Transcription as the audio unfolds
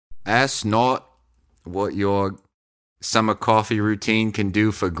Ask not what your summer coffee routine can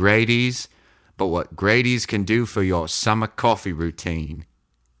do for Grady's, but what Grady's can do for your summer coffee routine.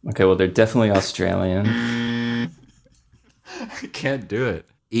 Okay, well, they're definitely Australian. I can't do it.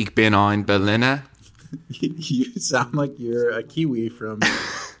 Ich bin ein Berliner. You sound like you're a Kiwi from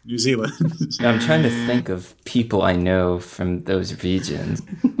New Zealand. I'm trying to think of people I know from those regions.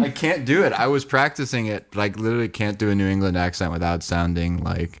 I can't do it. I was practicing it, but I literally can't do a New England accent without sounding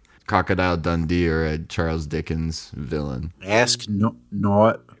like Crocodile Dundee or a Charles Dickens villain. Ask not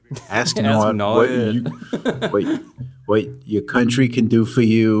what your country can do for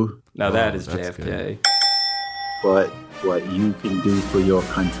you. Now that is that's JFK. But what you can do for your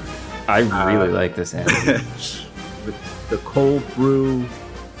country. I really like this answer. The cold brew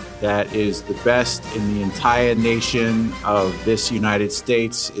that is the best in the entire nation of this United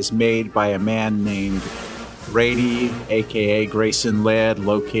States is made by a man named Grady, a.k.a. Grayson Laird,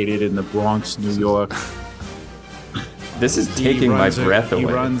 located in the Bronx, New York. This is taking my breath away. He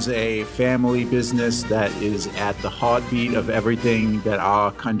runs a family business that is at the heartbeat of everything that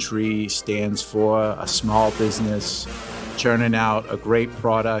our country stands for, a small business, churning out a great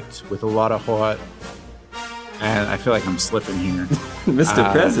product with a lot of heart. And I feel like I'm slipping here.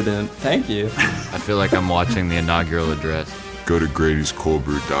 Mr. President, thank you. I feel like I'm watching the inaugural address. Go to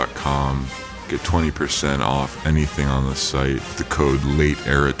Grady'sColdBrew.com. Get 20% off anything on the site. The code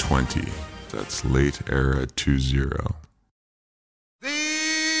LATEERA20. That's LATEERA20.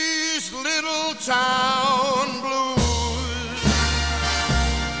 These little town blues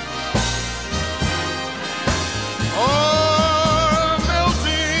are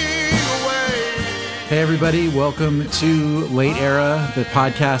melting away. Hey everybody, welcome to Late Era, the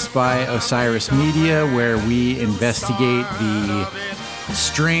podcast by Osiris Media, where we investigate the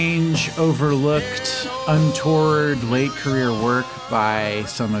strange, overlooked, untoward late career work by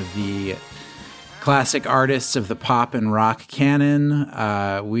some of the classic artists of the pop and rock canon.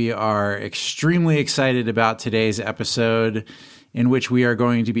 We are extremely excited about today's episode, in which we are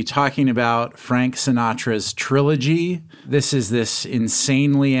going to be talking about Frank Sinatra's trilogy. This is this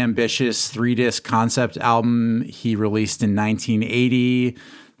insanely ambitious 3-disc concept album he released in 1980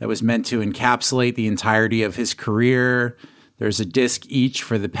 that was meant to encapsulate the entirety of his career. There's a disc each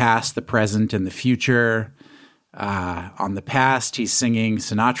for the past, the present, and the future. On the past, he's singing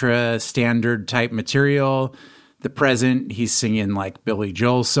Sinatra standard type material. The present, he's singing like Billy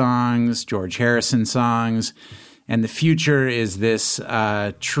Joel songs, George Harrison songs. And the future is this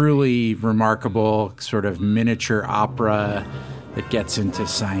truly remarkable sort of miniature opera that gets into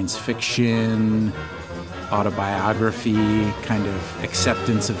science fiction, autobiography, kind of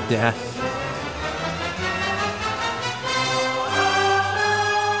acceptance of death.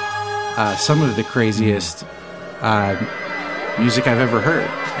 Some of the craziest music I've ever heard,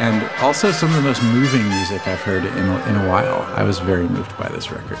 and also some of the most moving music I've heard in a while. I was very moved by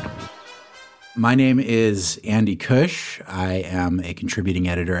this record. My name is Andy Cush. I am a contributing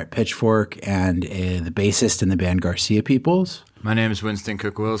editor at Pitchfork and the bassist in the band Garcia Peoples. My name is Winston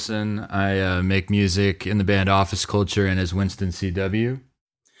Cook Wilson. I make music in the band Office Culture and as Winston CW.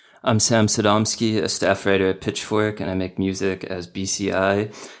 I'm Sam Sodomsky, a staff writer at Pitchfork, and I make music as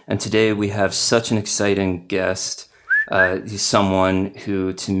BCI. And today we have such an exciting guest. He's someone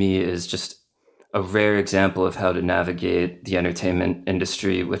who, to me, is just a rare example of how to navigate the entertainment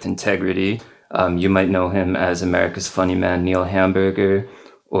industry with integrity. You might know him as America's Funny Man, Neil Hamburger,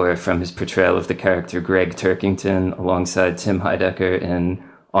 or from his portrayal of the character Greg Turkington alongside Tim Heidecker in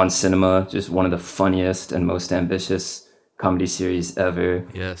On Cinema, just one of the funniest and most ambitious comedy series ever.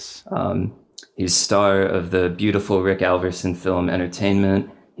 Yes. He's star of the beautiful Rick Alverson film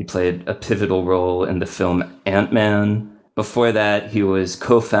Entertainment. He played a pivotal role in the film Ant-Man. Before that, he was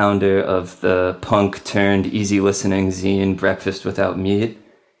co-founder of the punk-turned-easy-listening zine Breakfast Without Meat.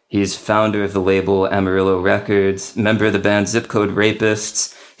 He's founder of the label Amarillo Records, member of the band Zip Code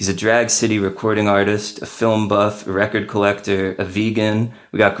Rapists. He's a Drag City recording artist, a film buff, a record collector, a vegan.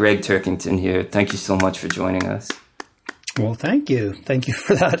 We got Greg Turkington here. Thank you so much for joining us. Well, thank you. Thank you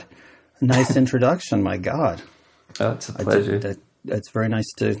for that nice introduction. My God. Oh, it's a pleasure. It's very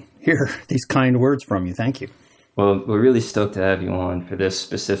nice to hear these kind words from you. Thank you. Well, we're really stoked to have you on for this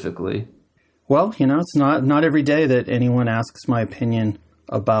specifically. Well, it's not every day that anyone asks my opinion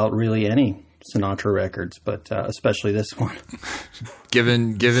about really any Sinatra records, but especially this one.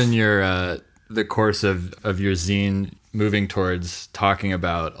 Given your the course of your zine moving towards talking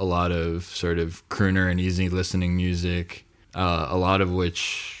about a lot of sort of crooner and easy listening music, a lot of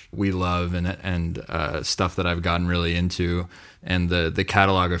which we love and stuff that I've gotten really into, and the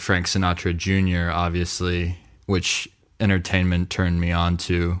catalog of Frank Sinatra Jr., obviously, which Entertainment turned me on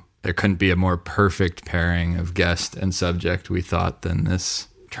to there couldn't be a more perfect pairing of guest and subject, we thought, than this,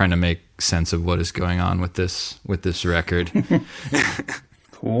 trying to make sense of what is going on with this record.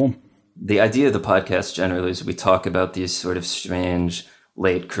 Cool. The idea of the podcast generally is we talk about these sort of strange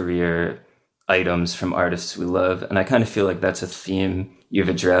late career items from artists we love. And I kind of feel like that's a theme you've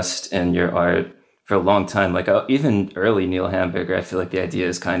addressed in your art for a long time. Like even early Neil Hamburger, I feel like the idea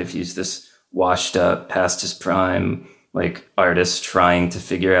is kind of he's this washed up, past his prime, like artist trying to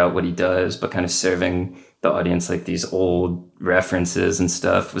figure out what he does, but kind of serving the audience like these old references and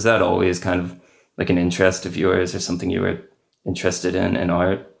stuff. Was that always kind of like an interest of yours or something you were interested in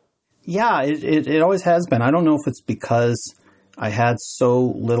art? Yeah, it always has been. I don't know if it's because I had so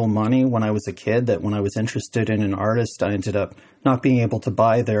little money when I was a kid that when I was interested in an artist, I ended up not being able to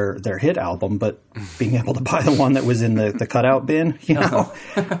buy their hit album, but being able to buy the one that was in the cutout bin, you know?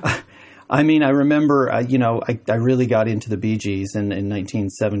 I mean, I remember, I really got into the Bee Gees in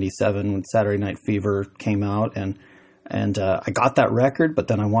 1977 when Saturday Night Fever came out, and I got that record, but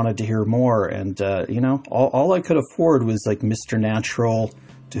then I wanted to hear more, and all I could afford was like Mr. Natural,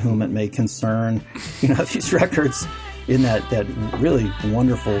 To Whom It May Concern, these records in that really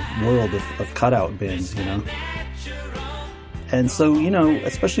wonderful world of cutout bins, And so,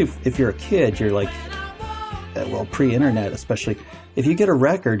 especially if you're a kid, you're like, pre-internet especially, if you get a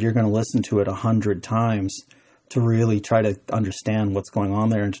record, you're going to listen to it 100 times to really try to understand what's going on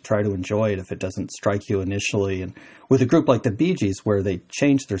there and to try to enjoy it if it doesn't strike you initially. And with a group like the Bee Gees, where they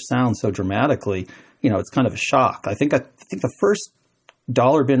changed their sound so dramatically, it's kind of a shock. I think the first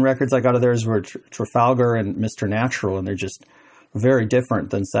dollar bin records I got of theirs were Trafalgar and Mr. Natural, and they're just very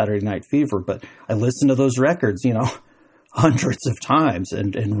different than Saturday Night Fever. But I listened to those records, hundreds of times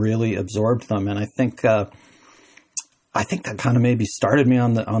and really absorbed them. And I think that kind of maybe started me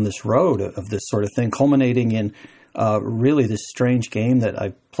on this road of this sort of thing, culminating in really this strange game that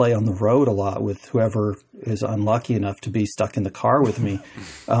I play on the road a lot with whoever is unlucky enough to be stuck in the car with me.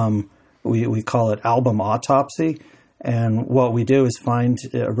 We call it Album Autopsy. And what we do is find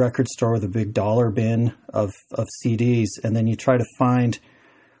a record store with a big dollar bin of CDs, and then you try to find,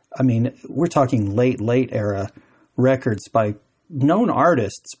 we're talking late era records by known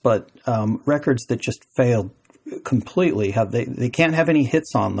artists, but records that just failed completely. They can't have any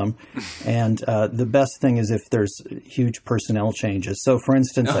hits on them, and the best thing is if there's huge personnel changes. So, for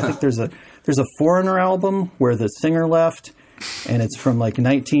instance, I think there's a Foreigner album where the singer left, and it's from like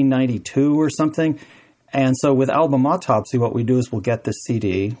 1992 or something. And so with Album Autopsy, what we do is we'll get this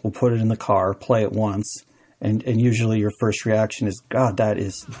CD, we'll put it in the car, play it once, and usually your first reaction is, God, that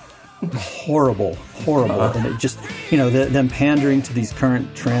is horrible. And it just, them pandering to these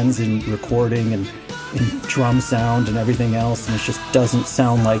current trends in recording and in drum sound and everything else, and it just doesn't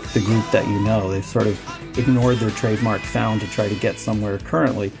sound like the group that you know. They've sort of ignored their trademark sound to try to get somewhere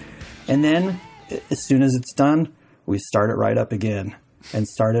currently. And then, as soon as it's done, we start it right up again. And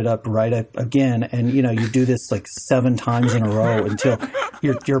start it up right up again. And, you do this like 7 times in a row until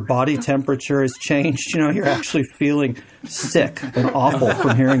your body temperature has changed. You're actually feeling sick and awful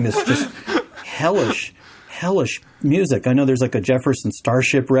from hearing this just hellish music. I know there's like a Jefferson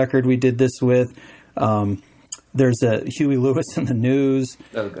Starship record we did this with. There's a Huey Lewis and the News.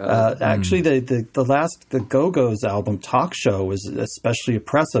 Oh, God. Actually, the Go-Go's album, Talk Show, was especially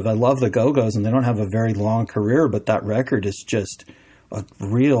oppressive. I love the Go-Go's, and they don't have a very long career, but that record is just a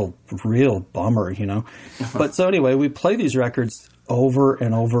real bummer, But so anyway, we play these records over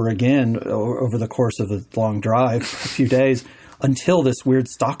and over again over the course of a long drive, a few days, until this weird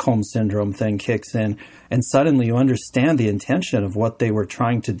Stockholm Syndrome thing kicks in. And suddenly you understand the intention of what they were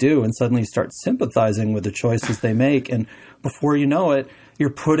trying to do, and suddenly you start sympathizing with the choices they make. And before you know it, you're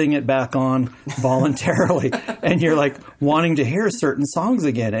putting it back on voluntarily, and you're like wanting to hear certain songs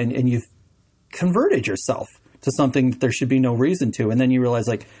again, and you've converted yourself to something that there should be no reason to. And then you realize,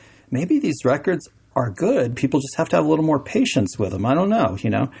 like, maybe these records are good. People just have to have a little more patience with them. I don't know,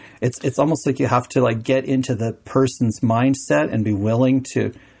 It's almost like you have to, like, get into the person's mindset and be willing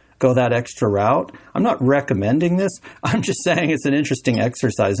to go that extra route. I'm not recommending this. I'm just saying it's an interesting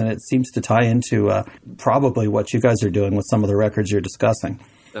exercise, and it seems to tie into probably what you guys are doing with some of the records you're discussing.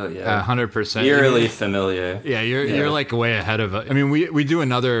 Oh, yeah. 100%. Eerily familiar. Yeah, you're like way ahead of it. We do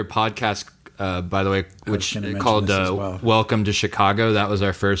another podcast, by the way, which called Welcome to Chicago. That was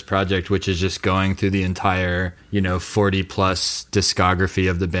our first project, which is just going through the entire 40 plus discography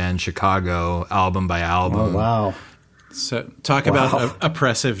of the band Chicago, album by album. Oh, wow. So talk about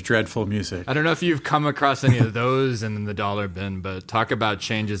oppressive, dreadful music. I don't know if you've come across any of those in the dollar bin, but talk about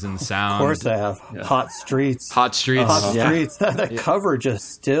changes in sound. Of course I have. Yeah. Hot Streets. Hot Streets. That cover just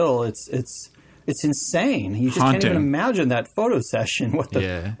still, it's it's insane. You just Haunting. can't even imagine that photo session. What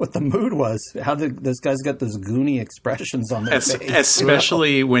the mood was. How those guys got those goony expressions on their face.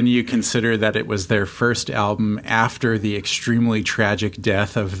 Especially when you consider that it was their first album after the extremely tragic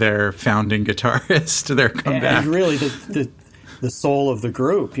death of their founding guitarist. Their comeback, and really the soul of the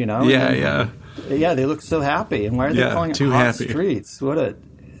group. You know. Yeah. They look so happy. And why are they calling it too Hot happy. Streets?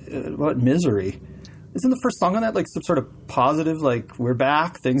 What misery. Isn't the first song on that like some sort of positive, like we're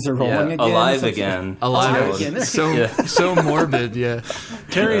back, things are rolling again? Alive again. Alive again. So morbid, yeah.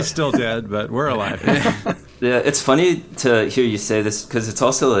 Terry's still dead, but we're alive. Yeah, it's funny to hear you say this because it's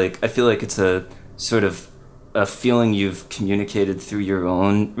also like I feel like it's a sort of a feeling you've communicated through your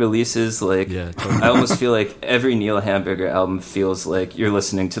own releases. Like, Yeah, totally. I almost feel like every Neil Hamburger album feels like you're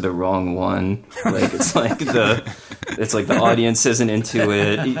listening to the wrong one. Like it's like the audience isn't into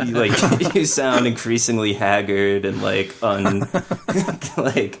it. You sound increasingly haggard and like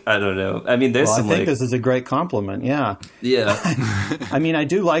like I don't know. I mean, there's Well, some I think like this is a great compliment. Yeah. I mean, I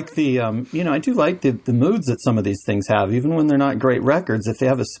do like the the moods that some of these things have, even when they're not great records. If they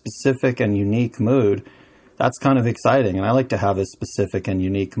have a specific and unique mood, that's kind of exciting. And I like to have a specific and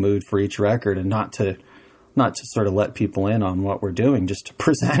unique mood for each record, and not to sort of let people in on what we're doing, just to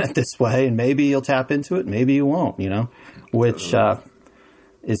present it this way. And maybe you'll tap into it, maybe you won't. Which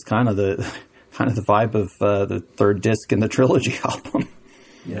is kind of the vibe of the third disc in the trilogy album.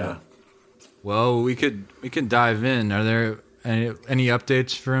 Yeah. Well, we could dive in. Are there any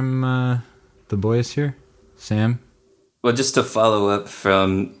updates from the boys here, Sam? Well, just to follow up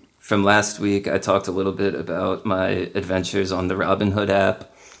from last week, I talked a little bit about my adventures on the Robinhood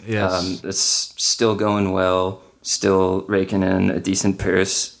app. Yes. It's still going well, still raking in a decent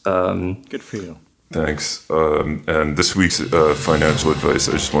purse. Good for you. Thanks. And this week's financial advice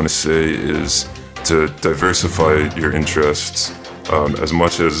I just want to say is to diversify your interests. As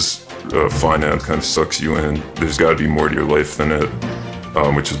much as finance kind of sucks you in, there's got to be more to your life than it.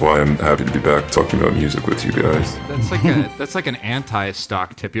 Which is why I'm happy to be back talking about music with you guys. That's like an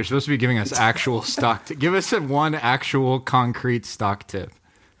anti-stock tip. You're supposed to be giving us actual stock. Give us one actual concrete stock tip.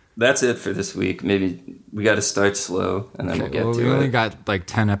 That's it for this week. Maybe we got to start slow, and then we'll get to it. We only got like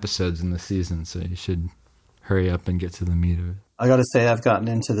 10 episodes in the season, so you should hurry up and get to the meat of it. I got to say, I've gotten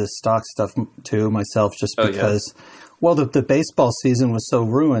into this stock stuff too myself, just because. Well, the baseball season was so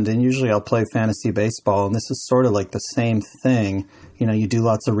ruined, and usually I'll play fantasy baseball, and this is sort of like the same thing. You do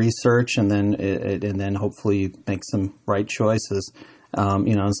lots of research, and then hopefully you make some right choices.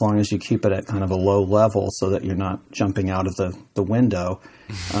 As long as you keep it at kind of a low level, so that you're not jumping out of the window.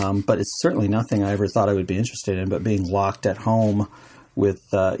 But it's certainly nothing I ever thought I would be interested in. But being locked at home with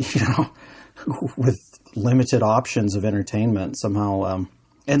with limited options of entertainment somehow,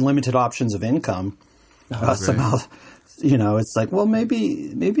 and limited options of income somehow. It's like, well,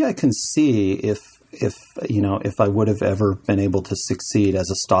 maybe I can see if I would have ever been able to succeed as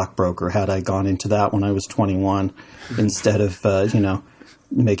a stockbroker had I gone into that when I was 21 instead of,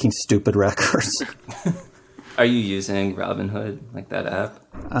 making stupid records. Are you using Robinhood, like that app?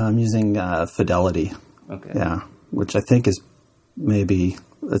 I'm using Fidelity. Okay. Yeah, which I think is maybe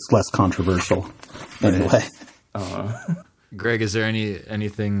it's less controversial anyway. Greg, is there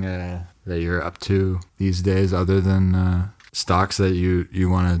anything that you're up to these days other than stocks that you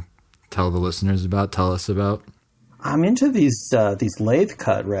want to tell the listeners about, tell us about? I'm into these lathe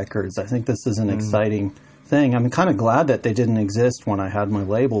cut records. I think this is an exciting thing. I'm kind of glad that they didn't exist when I had my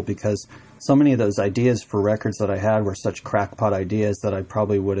label, because so many of those ideas for records that I had were such crackpot ideas that I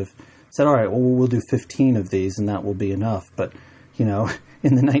probably would have said, all right, well, we'll do 15 of these and that will be enough. But,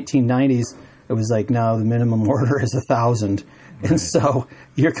 in the 1990s, it was like, no, the minimum order is 1,000. And so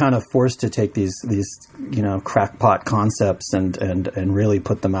you're kind of forced to take these crackpot concepts and really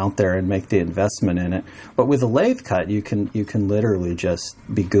put them out there and make the investment in it. But with a lathe cut, you can literally just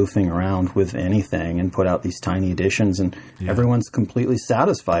be goofing around with anything and put out these tiny editions, and everyone's completely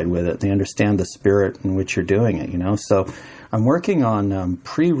satisfied with it. They understand the spirit in which you're doing it, So I'm working on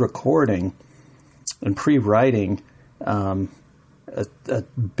pre-recording and pre-writing a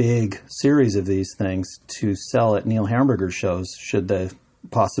big series of these things to sell at Neil Hamburger shows, should the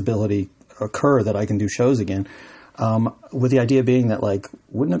possibility occur that I can do shows again. With the idea being that, like,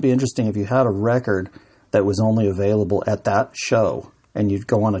 wouldn't it be interesting if you had a record that was only available at that show, and you'd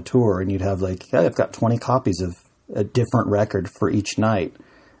go on a tour and you'd have like, hey, I've got 20 copies of a different record for each night,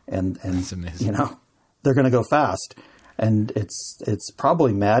 and That's amazing. They're going to go fast, and it's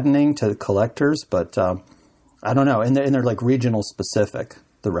probably maddening to collectors, but I don't know, and they're like regional specific,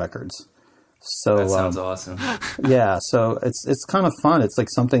 the records. So That sounds awesome. yeah, so it's kind of fun. It's like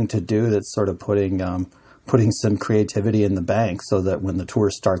something to do that's sort of putting putting some creativity in the bank so that when the tour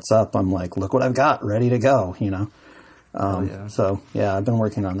starts up, I'm like, look what I've got, ready to go, you know? So, yeah, I've been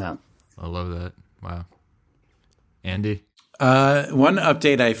working on that. I love that. Wow. Andy? One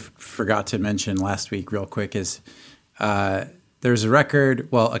update I forgot to mention last week real quick is there's a record,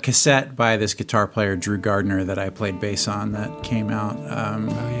 a cassette by this guitar player, Drew Gardner, that I played bass on that came out,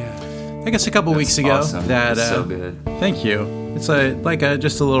 I guess a couple weeks ago. Awesome. That's so good. Thank you. It's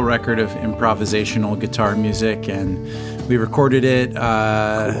just a little record of improvisational guitar music, and we recorded it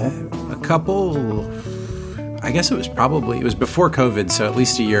a couple, I guess it was before COVID, so at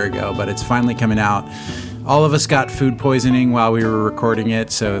least a year ago, but it's finally coming out. All of us got food poisoning while we were recording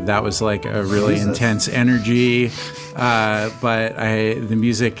it, so that was like a really intense energy. But the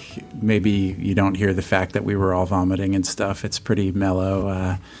music, maybe you don't hear the fact that we were all vomiting and stuff. It's pretty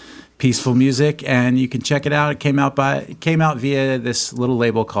mellow, peaceful music, and you can check it out. It came out via this little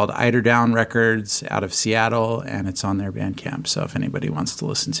label called Eiderdown Records out of Seattle, and it's on their Bandcamp. So if anybody wants to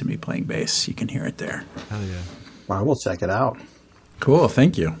listen to me playing bass, you can hear it there. Hell yeah. Well, we'll check it out. Cool,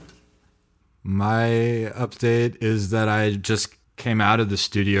 thank you. My update is that I just came out of the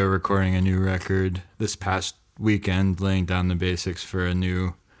studio recording a new record this past weekend, laying down the basics for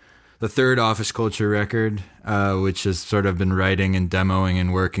the third Office Culture record, which has sort of been writing and demoing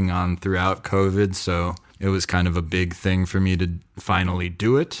and working on throughout COVID. So it was kind of a big thing for me to finally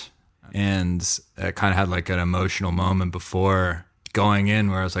do it. And I kind of had like an emotional moment before going in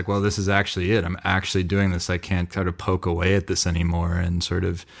where I was like, well, this is actually it. I'm actually doing this. I can't kind of poke away at this anymore and sort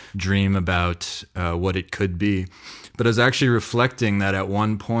of dream about what it could be. But I was actually reflecting that at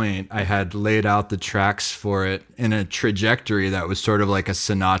one point I had laid out the tracks for it in a trajectory that was sort of like a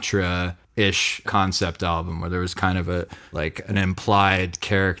Sinatra-ish concept album, where there was kind of an implied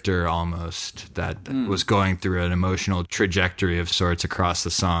character almost that was going through an emotional trajectory of sorts across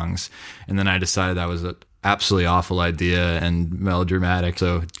the songs. And then I decided that was an absolutely awful idea and melodramatic,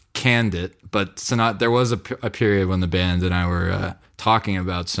 so canned it. But there was a period when the band and I were talking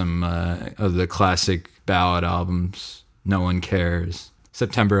about some of the classic ballad albums. No One Cares,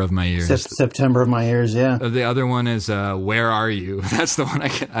 September of My Years. September of My Years, yeah. The other one is Where Are You? That's the one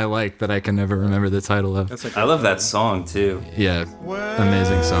I like, but I can never remember the title of. I love that song too. Yeah,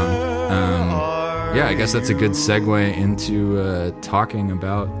 amazing song. Yeah, I guess that's a good segue into talking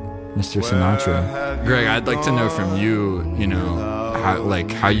about Mr. Sinatra. Greg, I'd like to know from you,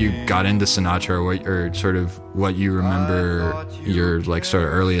 how you got into Sinatra, or sort of what you remember your like sort of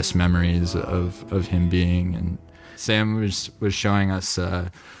earliest memories of him being. And Sam was showing us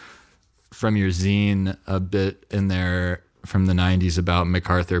from your zine a bit in there from the 90s about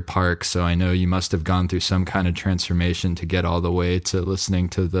MacArthur Park, so I know you must have gone through some kind of transformation to get all the way to listening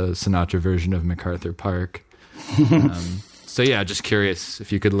to the Sinatra version of MacArthur Park. So yeah, just curious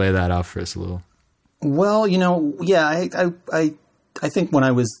if you could lay that out for us a little. Well, I think when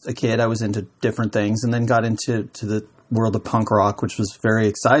I was a kid, I was into different things, and then got into the world of punk rock, which was very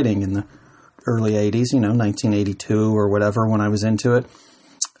exciting in the early 80s, 1982 or whatever, when I was into it.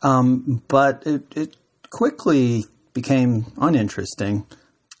 But it quickly became uninteresting.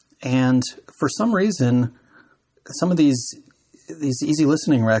 And for some reason, some of these easy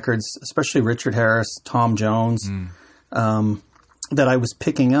listening records, especially Richard Harris, Tom Jones, that I was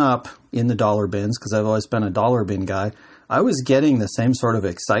picking up in the dollar bins, because I've always been a dollar bin guy, I was getting the same sort of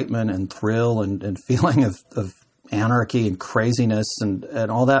excitement and thrill and feeling of anarchy and craziness and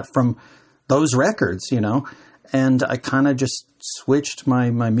all that from those records, And I kind of just switched my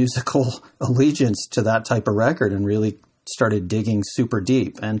musical allegiance to that type of record and really started digging super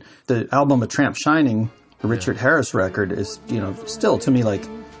deep. And the album of Tramp Shining, the Richard Harris record, is, still to me like,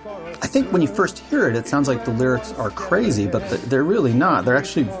 I think when you first hear it, it sounds like the lyrics are crazy, but they're really not. They're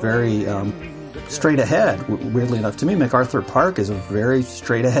actually very straight ahead, weirdly enough. To me, MacArthur Park is a very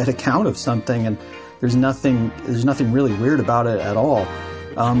straight ahead account of something, and there's nothing really weird about it at all.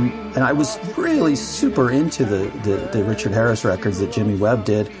 And I was really super into the Richard Harris records that Jimmy Webb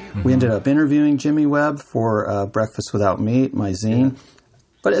did. Mm-hmm. We ended up interviewing Jimmy Webb for Breakfast Without Meat, my zine. Yeah.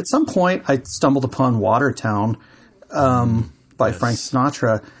 But at some point, I stumbled upon Watertown by Frank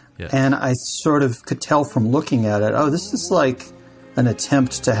Sinatra. Yes. And I sort of could tell from looking at it, this is like an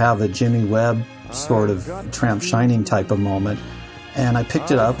attempt to have a Jimmy Webb sort of Tramp Shining type of moment. And I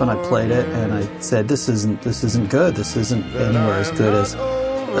picked it up and I played it and I said, this isn't good. This isn't anywhere as good as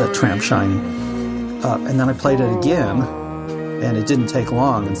Tramp Shining. And then I played it again, and it didn't take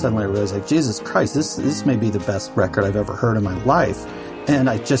long. And suddenly I realized, like, Jesus Christ, this may be the best record I've ever heard in my life. And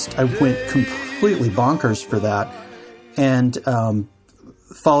I went completely bonkers for that. And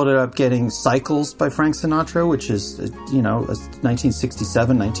followed it up getting Cycles by Frank Sinatra, which is, a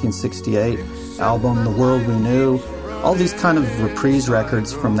 1967, 1968 album, The World We Knew. All these kind of reprise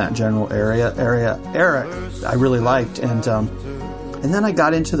records from that general era I really liked. And then I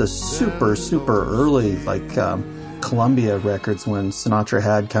got into the super, super early, Columbia records when Sinatra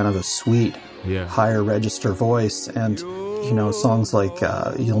had kind of a sweet, higher register voice. And, songs like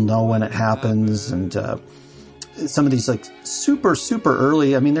You'll Know When It Happens and some of these super, super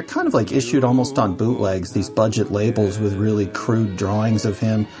early, they're kind of issued almost on bootlegs, these budget labels with really crude drawings of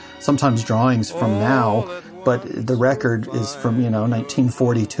him, sometimes drawings from now, but the record is from,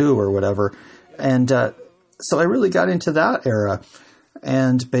 1942 or whatever. And so I really got into that era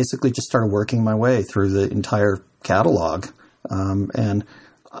and basically just started working my way through the entire catalog.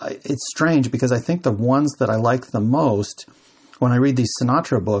 It's strange because I think the ones that I like the most when I read these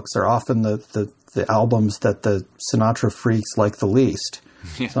Sinatra books are often the albums that the Sinatra freaks like the least.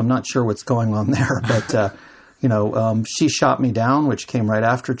 Yeah. So I'm not sure what's going on there, but She Shot Me Down, which came right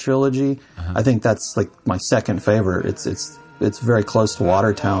after Trilogy. I think that's my second favorite. It's very close to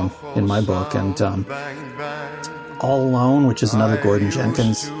Watertown in my book, and All Alone, which is another Gordon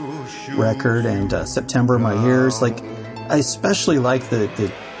Jenkins record, and September in My Ears. I especially like the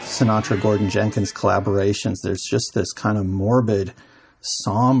Sinatra Gordon Jenkins collaborations. There's just this kind of morbid,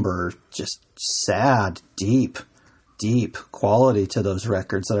 somber, just sad, deep quality to those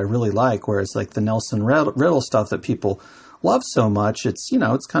records that I really like. Whereas the Nelson Riddle stuff that people love so much, it's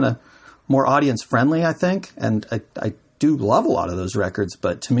kind of more audience friendly, I think. And I do love a lot of those records,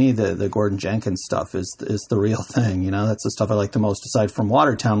 but to me, the Gordon Jenkins stuff is the real thing. That's the stuff I like the most, aside from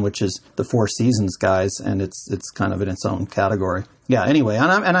Watertown, which is the Four Seasons guys, and it's kind of in its own category. Yeah. Anyway,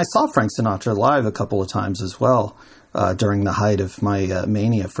 and I saw Frank Sinatra live a couple of times as well. During the height of my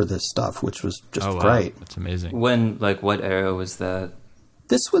mania for this stuff, which was just great. That's amazing. When, what era was that?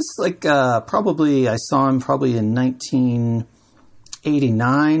 This was probably, I saw him probably in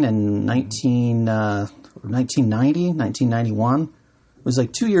 1989 and 1990, 1991. It was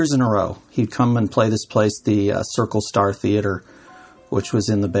 2 years in a row. He'd come and play this place, the Circle Star Theater, which was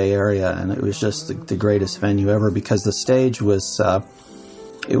in the Bay Area, and it was just the greatest venue ever because the stage was...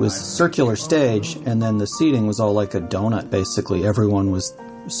 It was a circular stage, and then the seating was all like a donut, basically. Everyone was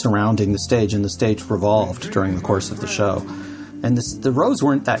surrounding the stage, and the stage revolved during the course of the show. And the rows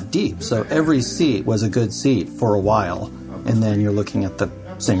weren't that deep, so every seat was a good seat for a while, and then you're looking at the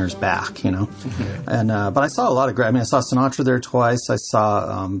singer's back, And but I saw a lot of great... I saw Sinatra there twice. I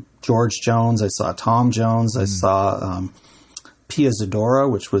saw George Jones. I saw Tom Jones. I saw Pia Zadora,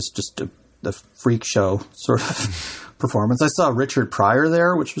 which was just a freak show sort of... performance. I saw Richard Pryor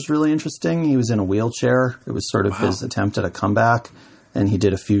there, which was really interesting. He was in a wheelchair. It was sort of his attempt at a comeback, and he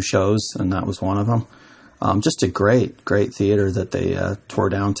did a few shows, and that was one of them. Just a great theater that they tore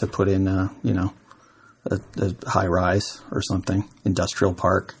down to put in, a high rise or something, industrial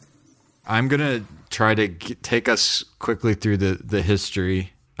park. I'm gonna try to take us quickly through the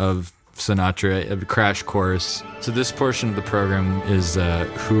history of Sinatra, a crash course. So this portion of the program is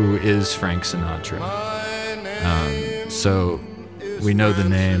who is Frank Sinatra. So we know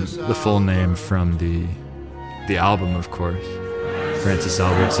the full name from the album, of course. Francis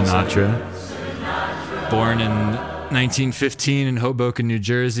Albert Sinatra, born in 1915 in Hoboken, New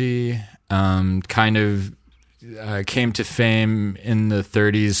Jersey. Came to fame in the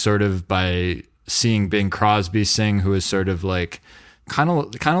 30s, sort of by seeing Bing Crosby sing, who was sort of kind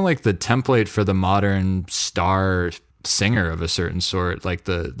of like the template for the modern star singer of a certain sort, like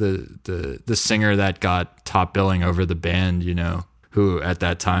the singer that got top billing over the band, who at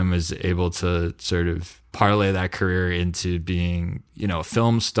that time was able to sort of parlay that career into being, a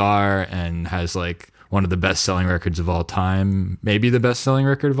film star, and has one of the best selling records of all time, maybe the best selling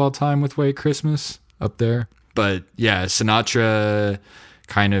record of all time with White Christmas up there. But yeah, Sinatra,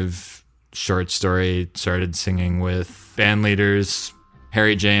 kind of short story, started singing with band leaders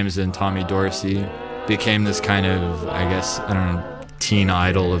Harry James and Tommy Dorsey. Became this kind of, teen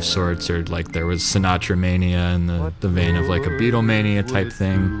idol of sorts, or there was Sinatra mania in the vein of a Beatlemania type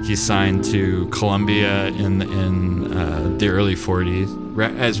thing. He signed to Columbia in the early 40s,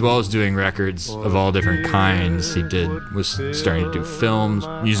 as well as doing records of all different kinds. He was starting to do films,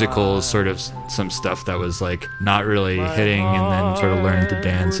 musicals, sort of some stuff that was not really hitting, and then sort of learned to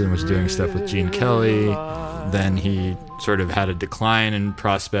dance and was doing stuff with Gene Kelly. Then he sort of had a decline in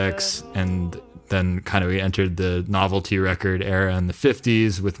prospects, and then kind of we entered the novelty record era in the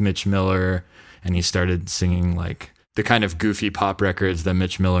 50s with Mitch Miller, and he started singing the kind of goofy pop records that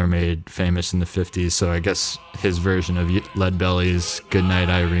Mitch Miller made famous in the 50s. So I guess his version of Leadbelly's Goodnight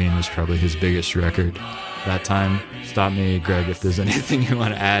Irene was probably his biggest record that time. Stop me, Greg, if there's anything you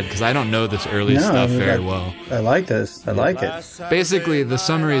want to add, because I don't know this early stuff very well. I like this. I like it. Basically, the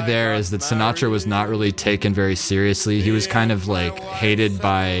summary there is that Sinatra was not really taken very seriously. He was kind of like hated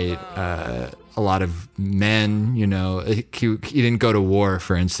by a lot of men, you know. He didn't go to war,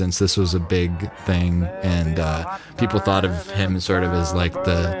 for instance. This was a big thing, and people thought of him sort of as like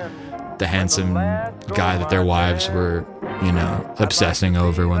the handsome guy that their wives were, you know, obsessing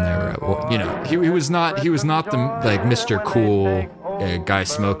over when they were at war. You know, he was not the like Mr. Cool guy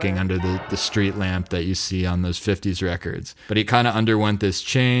smoking under the street lamp that you see on those 50s records. But he kind of underwent this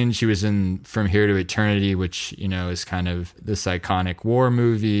change. He was in From Here to Eternity, which, you know, is kind of this iconic war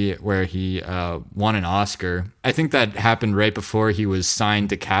movie where he won an Oscar. I think that happened right before he was signed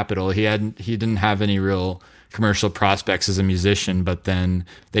to Capitol. He didn't have any real commercial prospects as a musician, but then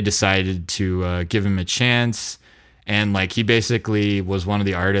they decided to give him a chance. And like, he basically was one of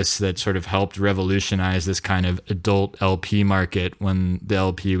the artists that sort of helped revolutionize this kind of adult LP market, when the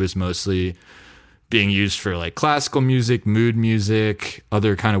LP was mostly being used for like classical music, mood music,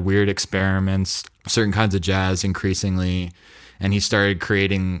 other kind of weird experiments, certain kinds of jazz increasingly. And he started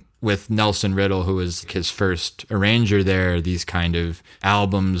creating with Nelson Riddle, who was his first arranger there, these kind of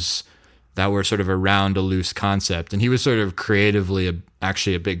albums that were sort of around a loose concept. And he was sort of creatively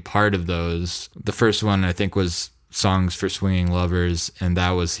actually a big part of those. The first one, I think, was Songs for Swinging Lovers, and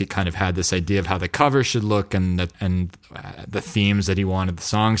that was, he kind of had this idea of how the cover should look and the themes that he wanted the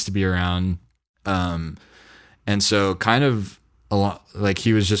songs to be around. And so kind of a lot, like,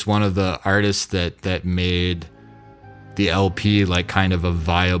 he was just one of the artists that made the LP like kind of a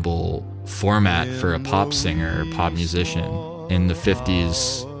viable format for a pop singer or pop musician. In the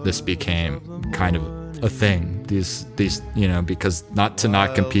 50s, this became kind of a thing. These you know, because not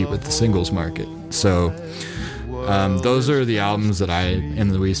compete with the singles market. So those are the albums that In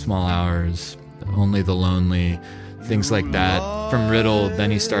the Wee Small Hours, Only the Lonely, things like that. From Riddle,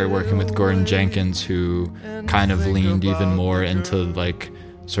 then he started working with Gordon Jenkins, who kind of leaned even more into like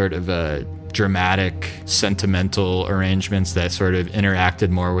sort of a dramatic, sentimental arrangements that sort of interacted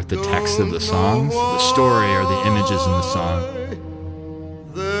more with the text of the songs, the story or the images in the song.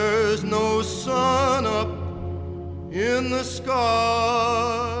 There's no sun up in the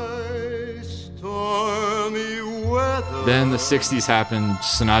sky, stormy weather. Then the 60s happened.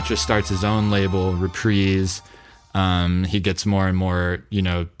 Sinatra starts his own label, Reprise. He gets more and more, you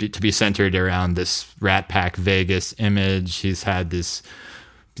know, to be centered around this Rat Pack Vegas image. He's had these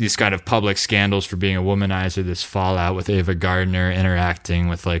kind of public scandals for being a womanizer, this fallout with Ava Gardner, interacting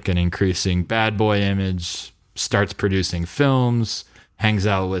with like an increasing bad boy image, starts producing films, hangs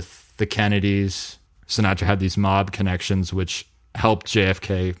out with the Kennedys. Sinatra had these mob connections, which helped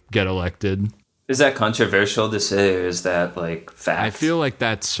JFK get elected. Is that controversial to say, or is that like fact? I feel like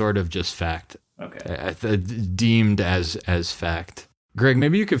that's sort of just fact. Okay. Deemed as fact. Greg,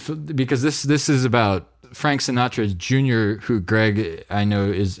 maybe you could, because this is about Frank Sinatra Jr., who Greg, I know,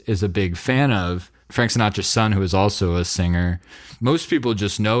 is a big fan of. Frank Sinatra's son, who is also a singer. Most people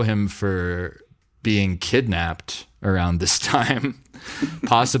just know him for being kidnapped around this time,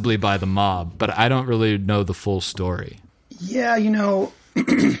 possibly by the mob, but I don't really know the full story. Yeah, you know,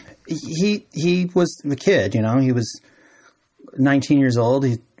 he was a kid, you know, he was 19 years old.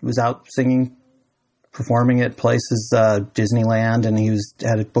 He was out singing, performing at places, Disneyland, and he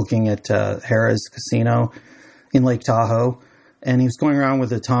had a booking at Harrah's Casino in Lake Tahoe, and he was going around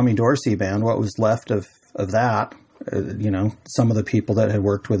with a Tommy Dorsey band, what was left of that. You know, some of the people that had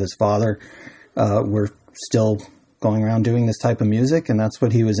worked with his father were still going around doing this type of music, and that's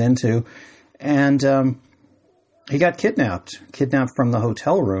what he was into. And he got kidnapped from the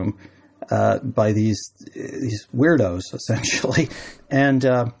hotel room by these weirdos, essentially. And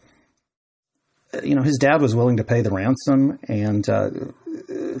you know, his dad was willing to pay the ransom, and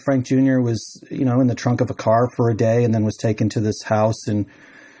Frank Jr. was, you know, in the trunk of a car for a day, and then was taken to this house in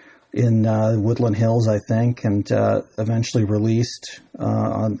Woodland Hills, I think, and eventually released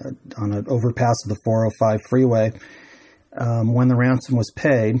on an overpass of the 405 freeway. When the ransom was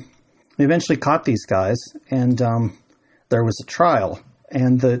paid, they eventually caught these guys, and there was a trial.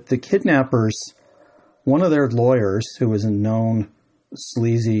 And the kidnappers, one of their lawyers, who was a known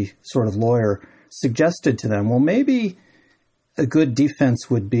sleazy sort of lawyer, suggested to them, well, maybe a good defense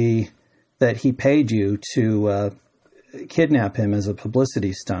would be that he paid you to kidnap him as a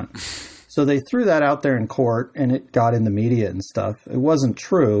publicity stunt. So they threw that out there in court, and it got in the media and stuff. It wasn't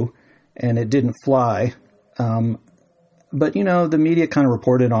true, and it didn't fly. But, the media kind of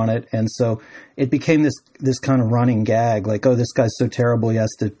reported on it. And so it became this kind of running gag, like, oh, this guy's so terrible. He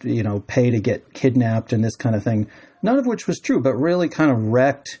has to, pay to get kidnapped and this kind of thing. None of which was true, but really kind of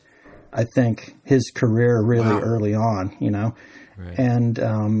wrecked, I think, his career really early on, Right.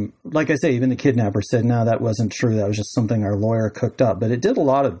 And like I say, even the kidnapper said, no, that wasn't true. That was just something our lawyer cooked up. But it did a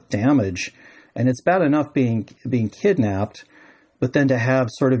lot of damage. And it's bad enough being kidnapped, but then to have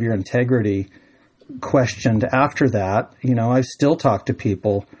sort of your integrity questioned after that. I still talk to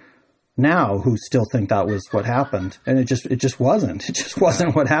people now who still think that was what happened. And it just wasn't. It just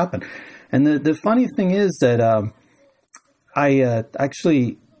wasn't what happened. And the funny thing is that I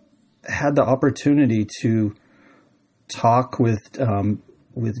actually had the opportunity to talk with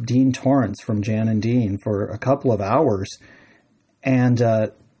Dean Torrance from Jan and Dean for a couple of hours, and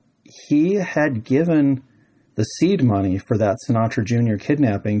he had given the seed money for that Sinatra Jr.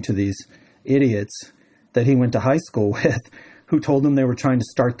 kidnapping to these idiots that he went to high school with, who told him they were trying to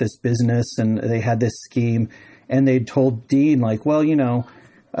start this business and they had this scheme, and they told Dean, like, well,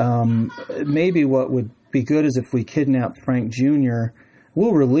 maybe what would be good is if we kidnap Frank Jr.,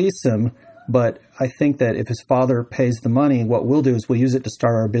 we'll release him. But I think that if his father pays the money, what we'll do is we'll use it to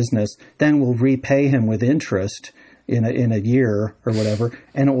start our business. Then we'll repay him with interest in a year or whatever.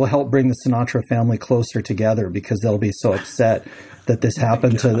 And it will help bring the Sinatra family closer together because they'll be so upset that this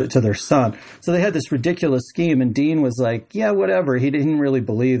happened to their son. So they had this ridiculous scheme. And Dean was like, yeah, whatever. He didn't really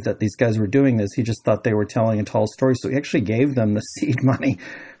believe that these guys were doing this. He just thought they were telling a tall story. So he actually gave them the seed money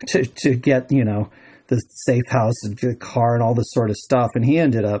to get, the safe house and the car and all this sort of stuff. And he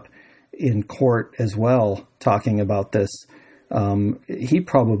ended up in court as well, talking about this. He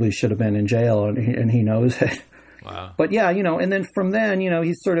probably should have been in jail, and he knows it. Wow. But yeah, and then from then,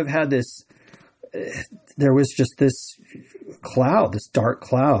 he sort of had this, there was just this cloud, this dark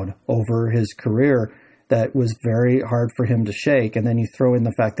cloud over his career that was very hard for him to shake. And then you throw in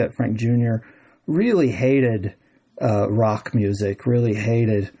the fact that Frank Jr. really hated rock music, really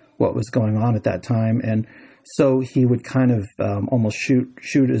hated what was going on at that time. And so he would kind of almost shoot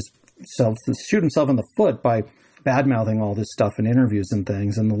himself in the foot by bad-mouthing all this stuff in interviews and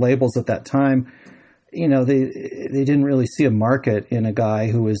things. And the labels at that time, they didn't really see a market in a guy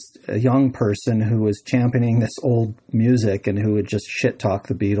who was a young person who was championing this old music and who would just shit talk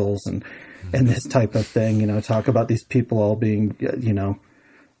the Beatles and this type of thing, talk about these people all being,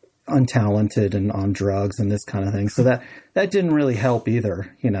 untalented and on drugs and this kind of thing. So that didn't really help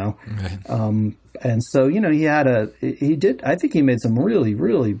either, Right. And so, I think he made some really,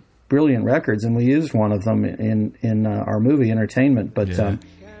 really brilliant records, and we used one of them in our movie Entertainment. But, yeah.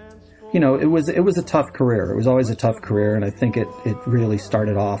 It was a tough career. It was always a tough career. And I think it really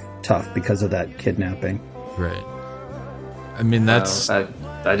started off tough because of that kidnapping. Right. I mean, that's...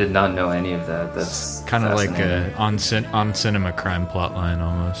 I did not know any of that. That's kind of like a on cinema crime plotline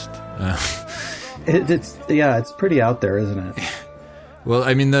almost. It's pretty out there, isn't it? Well,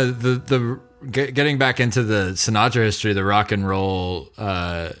 I mean, the getting back into the Sinatra history, the rock and roll,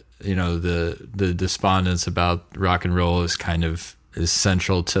 the despondence about rock and roll is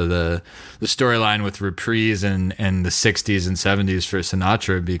central to the storyline with Reprise and the 60s and 70s for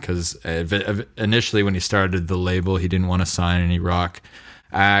Sinatra, because initially when he started the label, he didn't want to sign any rock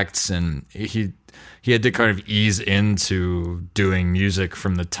acts, and he had to kind of ease into doing music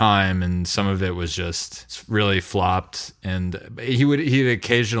from the time, and some of it was just really flopped. And he'd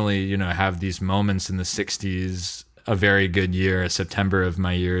occasionally, have these moments in the 60s, a very good year, September of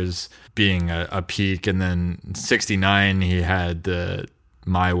My Years being a peak, and then 69 he had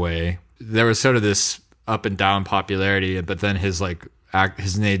My Way. There was sort of this up and down popularity, but then his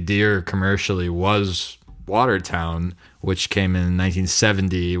nadir commercially was Watertown, which came in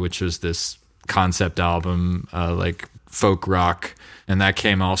 1970, which was this concept album, like folk rock. And that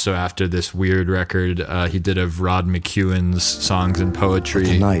came also after this weird record he did of Rod McEwen's Songs and Poetry. But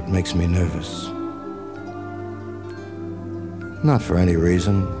tonight makes me nervous. Not for any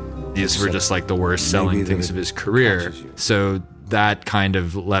reason. These were just like the worst selling things of his career. So that kind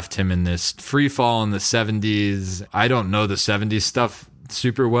of left him in this free fall in the 70s. I don't know the 70s stuff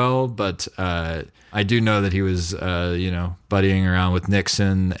super well, but I do know that he was, buddying around with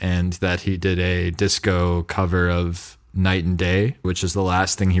Nixon, and that he did a disco cover of Night and Day, which is the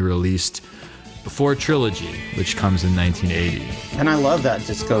last thing he released before Trilogy, which comes in 1980. And I love that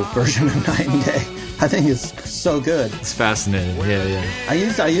disco version of Night and Day. I think it's so good. It's fascinating. Yeah. I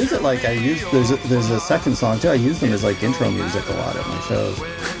use it. There's a second song too. I use them as like intro music a lot at my shows.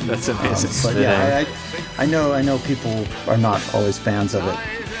 That's amazing. But yeah, I know people are not always fans of it.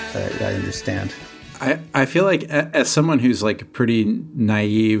 I understand. I feel like as someone who's like pretty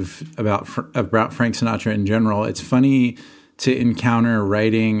naive about Frank Sinatra in general, it's funny to encounter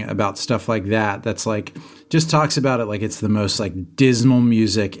writing about stuff like that. That's like just talks about it like it's the most like dismal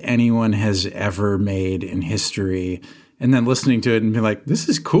music anyone has ever made in history. And then listening to it and be like, this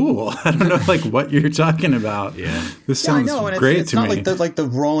is cool. I don't know like what you're talking about. Yeah. This sounds great it's to not me. like the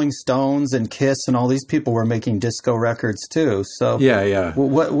Rolling Stones and Kiss and all these people were making disco records too. So yeah.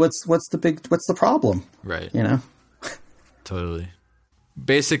 What's the problem? Right. You know? Totally.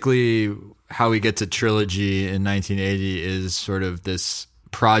 Basically, how we get to Trilogy in 1980 is sort of this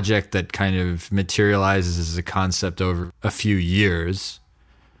project that kind of materializes as a concept over a few years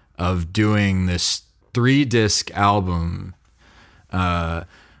of doing this 3-disc album,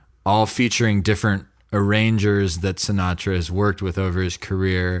 all featuring different arrangers that Sinatra has worked with over his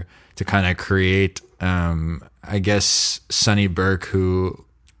career to kind of create, I guess, Sonny Burke, who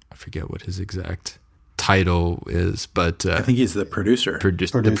I forget what his exact title is, but I think he's the producer.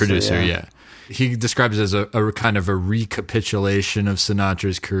 The producer, yeah. He describes it as a kind of a recapitulation of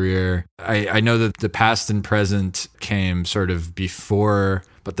Sinatra's career. I know that the past and present came sort of before,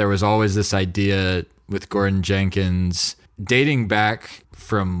 but there was always this idea with Gordon Jenkins dating back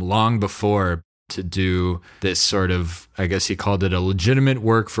from long before to do this sort of, I guess he called it a legitimate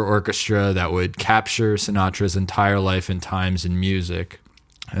work for orchestra that would capture Sinatra's entire life and times in music.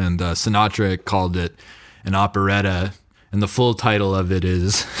 And Sinatra called it an operetta. And the full title of it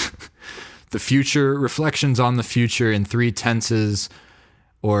is The Future, Reflections on the Future in 3 Tenses,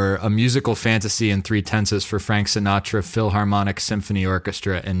 or a musical fantasy in 3 tenses for Frank Sinatra Philharmonic Symphony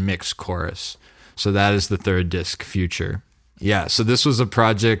Orchestra and Mixed Chorus. So that is the 3rd disc, Future. Yeah, so this was a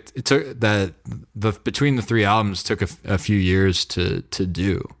project. It took between the 3 albums took a few years to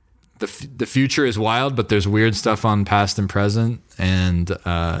do. The future is wild, but there's weird stuff on past and present, and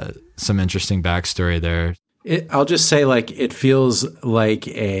some interesting backstory there. I'll just say, like, it feels like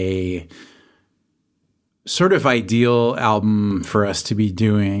a sort of ideal album for us to be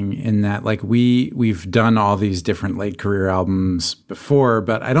doing, in that like we've done all these different late career albums before,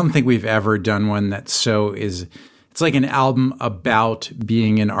 but I don't think we've ever done one that it's like an album about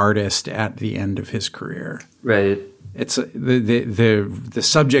being an artist at the end of his career. Right. It's the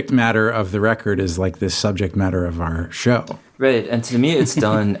subject matter of the record is like the subject matter of our show. Right. And to me, it's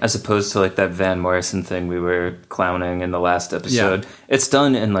done as opposed to like that Van Morrison thing we were clowning in the last episode. Yeah. It's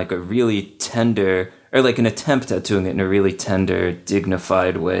done in like a really tender, or like an attempt at doing it in a really tender,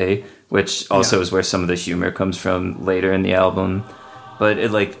 dignified way, which also is where some of the humor comes from later in the album. But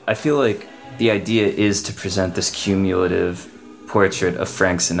I feel like the idea is to present this cumulative portrait of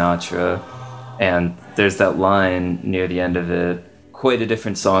Frank Sinatra. And there's that line near the end of it, quite a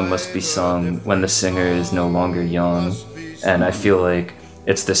different song must be sung when the singer is no longer young. And I feel like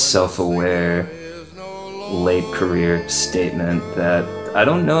it's this self-aware late career statement that I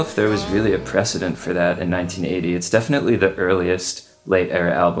don't know if there was really a precedent for that in 1980. It's definitely the earliest late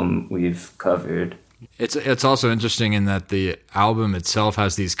era album we've covered. It's also interesting in that the album itself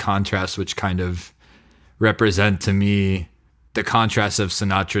has these contrasts which kind of represent to me the contrast of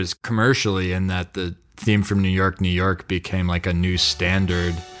Sinatra's commercially, in that the theme from New York, New York became like a new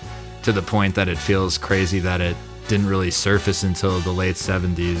standard to the point that it feels crazy that it didn't really surface until the late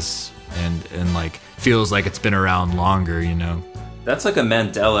 70s and like feels like it's been around longer, you know? That's like a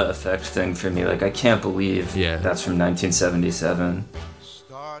Mandela effect thing for me. Like, I can't believe that's from 1977.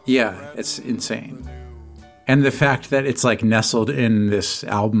 Yeah, it's insane. And the fact that it's like nestled in this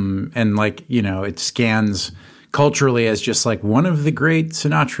album and like, you know, it scans culturally as just like one of the great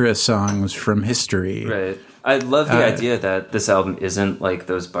Sinatra songs from history. Right. I love the idea that this album isn't like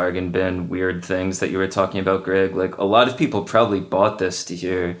those bargain bin weird things that you were talking about, Greg. Like, a lot of people probably bought this to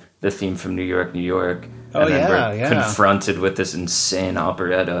hear the theme from New York, New York. And then were confronted with this insane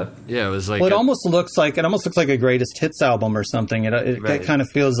operetta. Yeah, it was like... Well, it almost looks like a greatest hits album or something. It kind of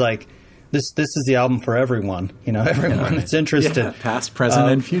feels like this is the album for everyone. You know, everyone that's interested. Yeah, past, present,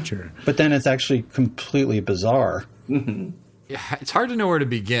 and future. But then it's actually completely bizarre. Yeah, it's hard to know where to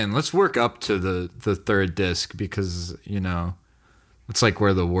begin. Let's work up to the 3rd disc, because, you know, it's like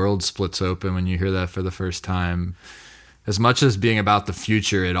where the world splits open when you hear that for the first time. As much as being about the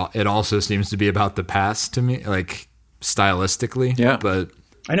future, it also seems to be about the past to me, like stylistically. Yeah. But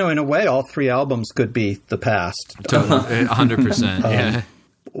I know in a way all 3 albums could be the past. 100%. Yeah.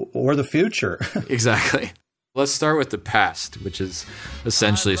 Or the future. Exactly. Let's start with the past, which is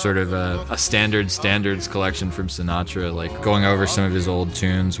essentially sort of a standards collection from Sinatra, like going over some of his old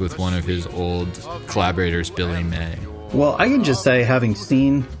tunes with one of his old collaborators, Billy May. Well, I can just say, having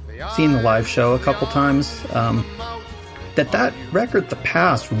seen the live show a couple times, that record, The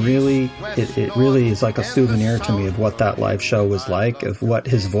Past, really, it really is like a souvenir to me of what that live show was like, of what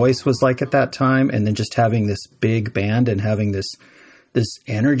his voice was like at that time, and then just having this big band and having this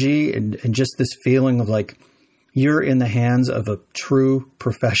energy and just this feeling of like, you're in the hands of a true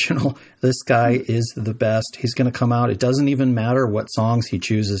professional. This guy is the best. He's going to come out. It doesn't even matter what songs he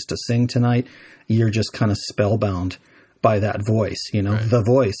chooses to sing tonight. You're just kind of spellbound by that voice, you know, right. The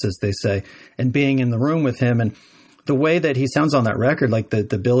voice, as they say, and being in the room with him. And the way that he sounds on that record, like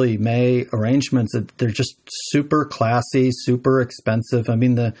the Billy May arrangements, they're just super classy, super expensive. I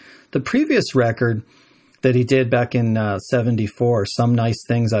mean, the previous record that he did back in 74, Some Nice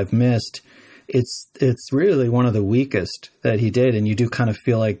Things I've Missed, it's really one of the weakest that he did. And you do kind of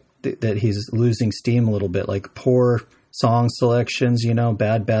feel like that he's losing steam a little bit, like poor song selections, you know,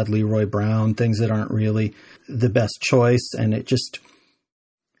 bad Leroy Brown, things that aren't really the best choice. And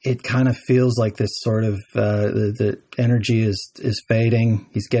it kind of feels like this sort of, the energy is fading.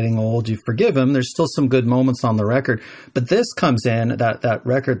 He's getting old. You forgive him. There's still some good moments on the record, but this comes in, that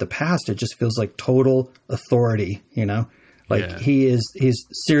record, The Past, it just feels like total authority, you know, like he's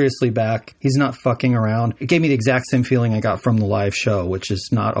seriously back. He's not fucking around. It gave me the exact same feeling I got from the live show, which is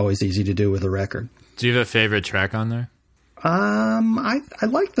not always easy to do with a record. Do you have a favorite track on there? I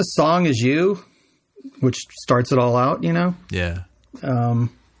like the Song Is You, which starts it all out, you know? Yeah.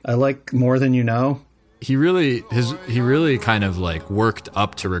 I like More Than You Know. He really kind of like worked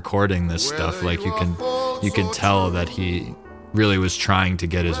up to recording this stuff. Like you can tell that he really was trying to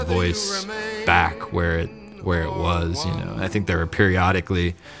get his voice back where it was, you know. I think there were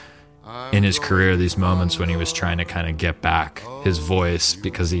periodically in his career these moments when he was trying to kind of get back his voice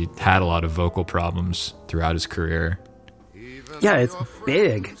because he had a lot of vocal problems throughout his career. Yeah, it's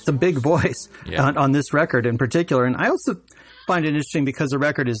big. It's a big voice on this record in particular. And I also find it interesting because the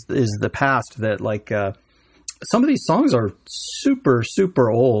record is The Past, that like some of these songs are super, super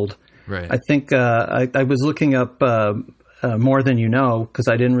old. Right. I think I was looking up More Than You Know because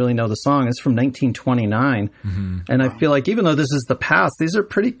I didn't really know the song. It's from 1929. Mm-hmm. And I feel like even though this is The Past, these are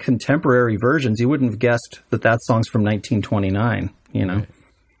pretty contemporary versions. You wouldn't have guessed that song's from 1929, you know? Right.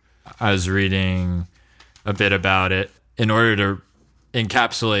 I was reading a bit about it. In order to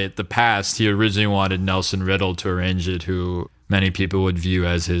encapsulate The Past, he originally wanted Nelson Riddle to arrange it, who many people would view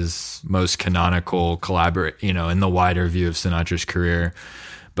as his most canonical collaborator, you know, in the wider view of Sinatra's career.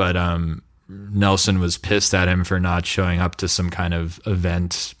 But Nelson was pissed at him for not showing up to some kind of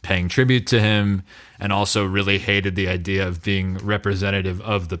event paying tribute to him, and also really hated the idea of being representative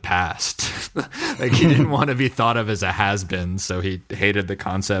of the past. Like he didn't want to be thought of as a has-been, so he hated the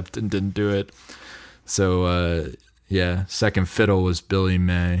concept and didn't do it. So, second fiddle was Billy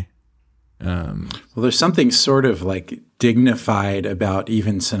May. Well, there's something sort of like dignified about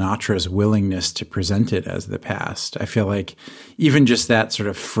even Sinatra's willingness to present it as the past. I feel like even just that sort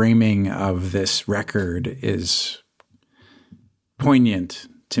of framing of this record is poignant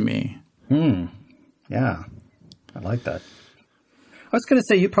to me. Yeah, I like that. I was going to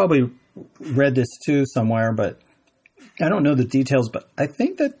say you probably read this too somewhere, but I don't know the details, but I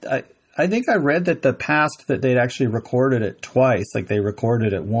think I read that The Past, that they'd actually recorded it twice. Like they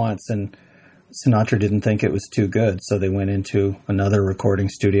recorded it once and Sinatra didn't think it was too good. So they went into another recording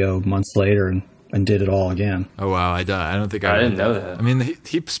studio months later and did it all again. Oh, wow. I don't think I didn't know that. I mean,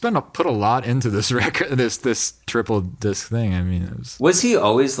 he put a lot into this record, this triple disc thing. I mean, was he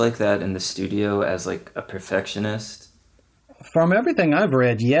always like that in the studio as like a perfectionist? From everything I've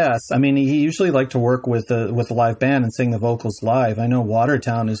read, yes. I mean, he usually liked to work with a live band and sing the vocals live. I know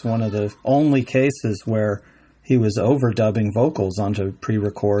Watertown is one of the only cases where he was overdubbing vocals onto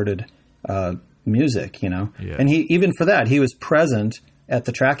pre-recorded music, you know. Yeah. And even for that, he was present at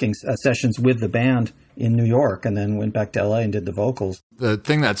the tracking sessions with the band in New York and then went back to LA and did the vocals. The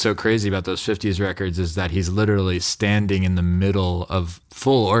thing that's so crazy about those 50s records is that he's literally standing in the middle of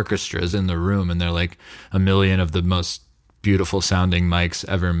full orchestras in the room, and they're like a million of the most beautiful sounding mics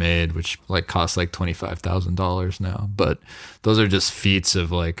ever made, which like cost like $25,000 now. But those are just feats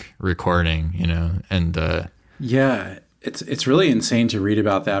of like recording, you know. And it's really insane to read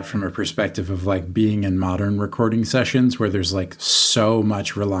about that from a perspective of like being in modern recording sessions where there's like so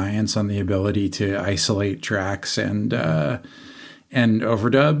much reliance on the ability to isolate tracks and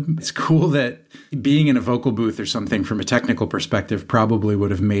overdub. It's cool that being in a vocal booth or something from a technical perspective probably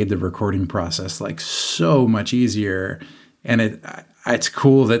would have made the recording process like so much easier. And it's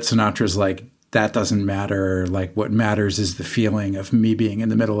cool that Sinatra's like, that doesn't matter. Like what matters is the feeling of me being in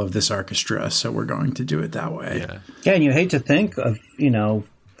the middle of this orchestra. So we're going to do it that way. Yeah. And you hate to think of, you know,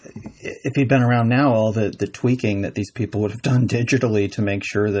 if he'd been around now, all the tweaking that these people would have done digitally to make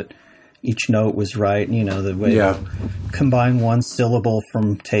sure that each note was right. You know, the way to combine one syllable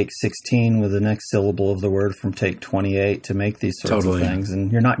from take 16 with the next syllable of the word from take 28 to make these sorts of things.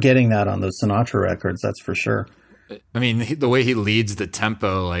 And you're not getting that on those Sinatra records, that's for sure. I mean, the way he leads the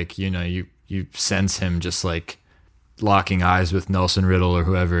tempo, like, you know, you sense him just like locking eyes with Nelson Riddle or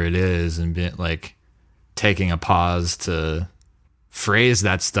whoever it is and being like taking a pause to phrase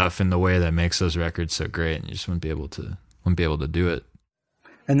that stuff in the way that makes those records so great. And you just wouldn't be able to do it.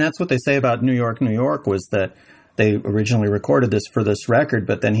 And that's what they say about New York, New York, was that they originally recorded this for this record,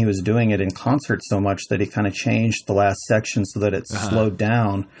 but then he was doing it in concert so much that he kind of changed the last section so that it slowed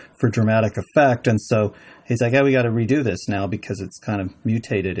down for dramatic effect. And so he's like, we got to redo this now because it's kind of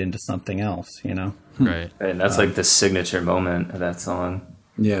mutated into something else, you know? Right. And that's like the signature moment of that song.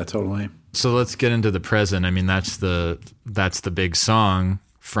 Yeah, totally. So let's get into The Present. I mean, that's the big song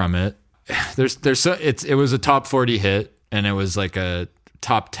from it. It was a top 40 hit, and it was like a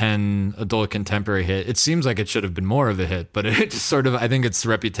top 10 adult contemporary hit. It seems like it should have been more of a hit, but it just sort of, I think its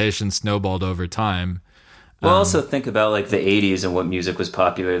reputation snowballed over time. Well, also think about like the 80s and what music was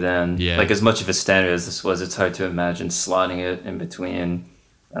popular then. Yeah. Like as much of a standard as this was, it's hard to imagine slotting it in between,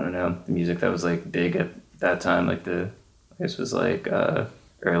 I don't know, the music that was like big at that time, like this was like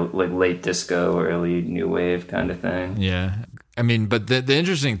late disco or early new wave kind of thing. Yeah. I mean, but the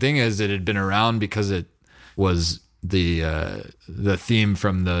interesting thing is it had been around because it was the theme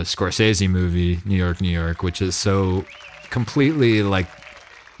from the Scorsese movie New York, New York, which is so completely like,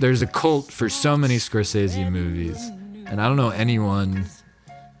 there's a cult for so many Scorsese movies, and I don't know anyone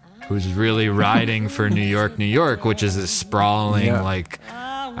who's really riding for New York, New York, which is a sprawling like,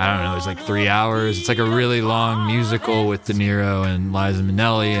 I don't know, it's like 3 hours. It's like a really long musical with De Niro and Liza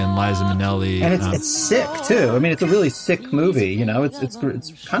Minnelli. And it's sick too. I mean, it's a really sick movie. You know,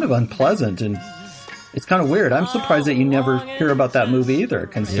 it's kind of unpleasant and it's kind of weird. I'm surprised that you never hear about that movie either,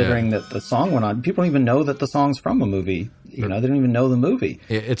 considering that the song went on. People don't even know that the song's from a movie. You know, they don't even know the movie.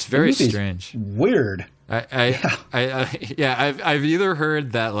 It's very strange. Weird. I've either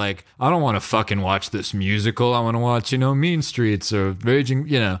heard that like, I don't want to fucking watch this musical. I want to watch, Mean Streets or Raging,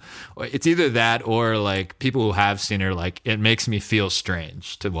 it's either that or like people who have seen her, like, it makes me feel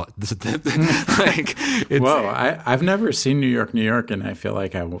strange to watch. Like, I've never seen New York, New York, and I feel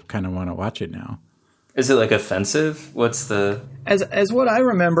like I kind of want to watch it now. Is it like offensive? What's the... As what I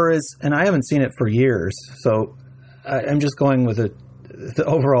remember is, and I haven't seen it for years, so I'm just going with the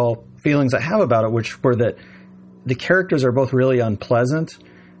overall feelings I have about it, which were that the characters are both really unpleasant,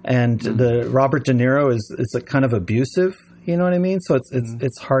 and the Robert De Niro is like kind of abusive. You know what I mean? So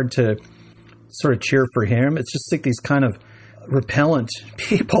it's hard to sort of cheer for him. It's just like these kind of repellent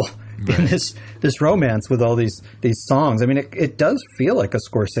people in this romance with all these songs. I mean, it does feel like a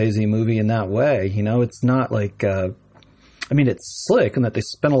Scorsese movie in that way. It's not like. I mean, it's slick in that they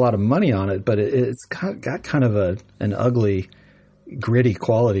spent a lot of money on it, but it's got kind of an ugly, gritty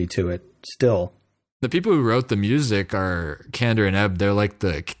quality to it still. The people who wrote the music are Kander and Ebb. They're like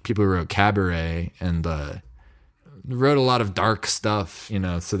the people who wrote Cabaret and wrote a lot of dark stuff,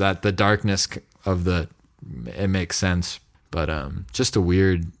 so that the darkness of it makes sense. But just a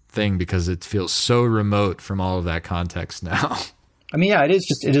weird thing because it feels so remote from all of that context now. I mean, yeah, it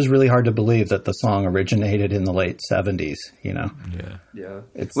is really hard to believe that the song originated in the late 70s, Yeah.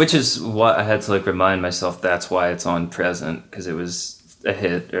 Which is what I had to like remind myself that's why it's on Present, because it was a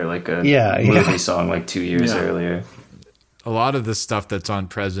hit or like a movie song like 2 years earlier. A lot of the stuff that's on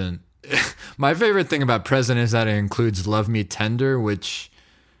Present, my favorite thing about Present is that it includes Love Me Tender, which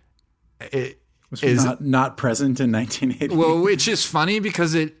is not present in 1980. Well, which is funny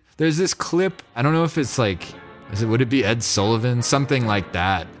because there's this clip, I don't know if it's like... would it be Ed Sullivan? Something like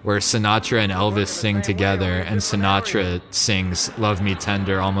that, where Sinatra and Elvis sing together, and Sinatra sings Love Me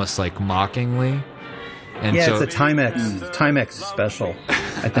Tender almost like mockingly. And it's a Timex special.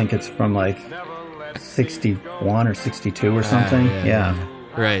 I think it's from like 61 or 62 or something. Yeah.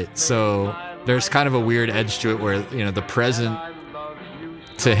 Right. So there's kind of a weird edge to it where, the present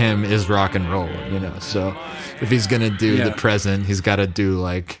to him is rock and roll, So if he's going to do the present, he's got to do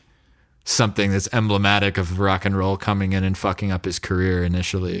like something that's emblematic of rock and roll coming in and fucking up his career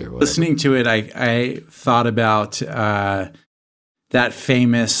initially or whatever. Listening to it, I thought about that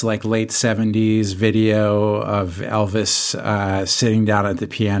famous like late 70s video of Elvis sitting down at the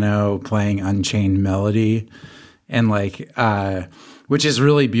piano playing Unchained Melody, and like which is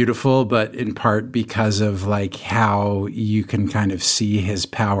really beautiful, but in part because of like how you can kind of see his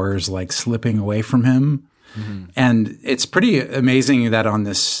powers like slipping away from him. Mm-hmm. And it's pretty amazing that on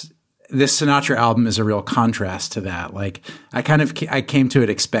this Sinatra album is a real contrast to that. Like I came to it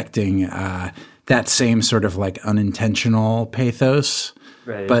expecting that same sort of like unintentional pathos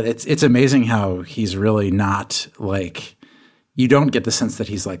Right. But it's amazing how he's really not like, you don't get the sense that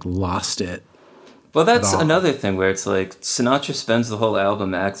he's like lost it. Well, that's another thing where it's like Sinatra spends the whole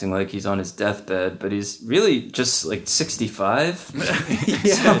album acting like he's on his deathbed, but he's really just like 65.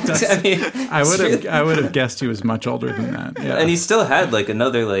 I would have guessed he was much older than that. Yeah. And he still had like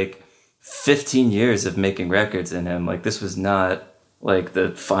another like 15 years of making records in him. Like this was not like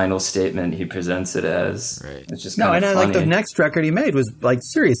the final statement he presents it as. Right. It's just No, and funny. like the next record he made was like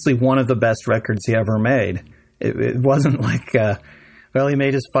seriously one of the best records he ever made. It wasn't like, well, he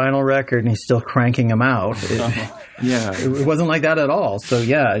made his final record and he's still cranking them out. It wasn't like that at all. So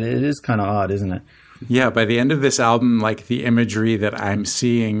yeah, it is kind of odd, isn't it? Yeah, by the end of this album, like the imagery that I'm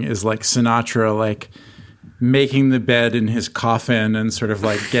seeing is like Sinatra, like making the bed in his coffin and sort of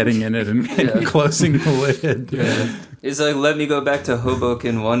like getting in it and closing the lid. Yeah. He's like, let me go back to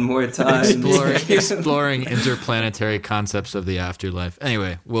Hoboken one more time. Exploring interplanetary concepts of the afterlife.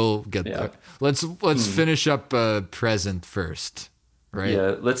 Anyway, we'll get there. Let's finish up present first, right?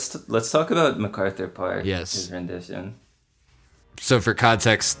 Yeah, let's talk about MacArthur Park. Yes. His rendition. So for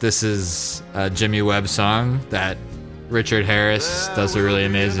context, this is a Jimmy Webb song that Richard Harris does a really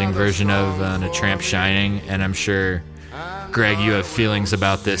amazing version of on A Tramp Shining, and I'm sure, Greg, you have feelings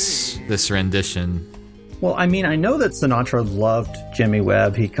about this rendition. Well, I mean, I know that Sinatra loved Jimmy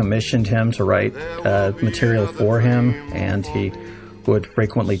Webb. He commissioned him to write material for him, and he would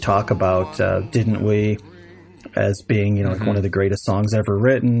frequently talk about Didn't We as being, you know, like one of the greatest songs ever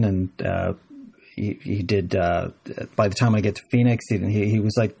written. And he did, By the Time I Get to Phoenix, he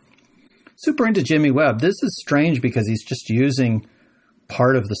was like super into Jimmy Webb. This is strange because he's just using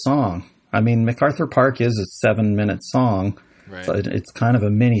part of the song. I mean, MacArthur Park is a 7-minute song, right. So it's kind of a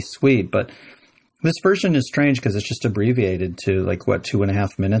mini suite, but this version is strange because it's just abbreviated to like,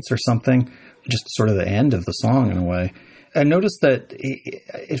 2.5 minutes or something, just sort of the end of the song in a way. I noticed that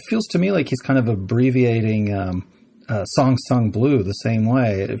it feels to me like he's kind of abbreviating Song Sung Blue the same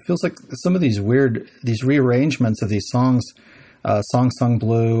way. It feels like some of these rearrangements of these songs, Song Sung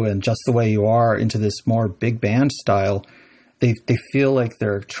Blue and Just the Way You Are, into this more big band style, they feel like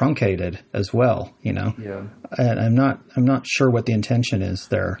they're truncated as well, you know? Yeah. And I'm not sure what the intention is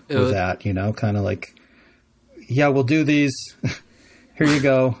there with that, you know, kind of like, yeah, we'll do these. Here you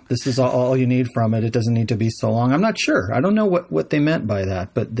go. This is all you need from it. It doesn't need to be so long. I'm not sure. I don't know what they meant by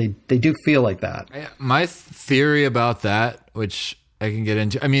that, but they do feel like that. My theory about that, which I can get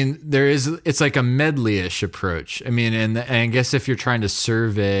into, I mean, it's like a medley-ish approach. I mean, and I guess if you're trying to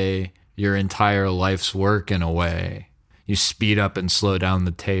survey your entire life's work in a way, you speed up and slow down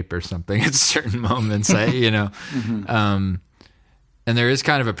the tape or something at certain moments, you know. Mm-hmm. And there is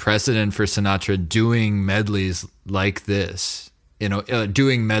kind of a precedent for Sinatra doing medleys like this, you know,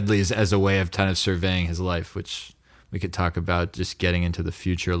 doing medleys as a way of kind of surveying his life, which we could talk about, just getting into the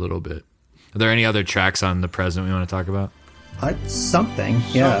future a little bit. Are there any other tracks on the present we want to talk about? Something,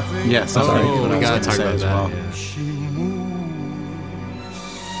 yeah. Yeah, something. We got to talk about that. Well. Yeah.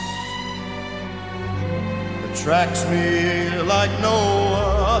 Attracts me like no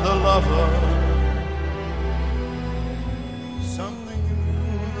other lover. Something,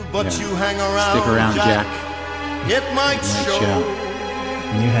 but you hang around. Stick around, Jack. It might show.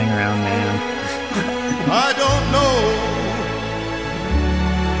 And you hang around, man. I don't know.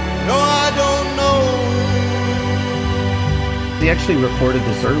 No, I don't know. They actually recorded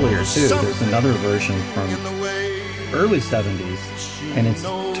this earlier too. There's another version from early 70s, and it's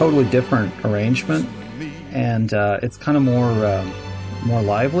totally different arrangement. And it's kind of more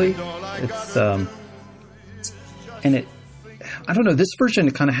lively. It's and it, I don't know. This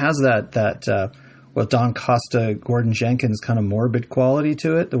version kind of has that Don Costa, Gordon Jenkins kind of morbid quality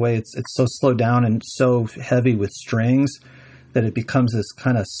to it. The way it's so slowed down and so heavy with strings that it becomes this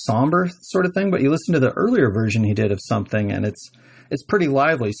kind of somber sort of thing. But you listen to the earlier version he did of Something, and it's pretty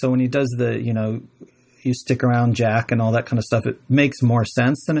lively. So when he does the, you know, you stick around, Jack, and all that kind of stuff, it makes more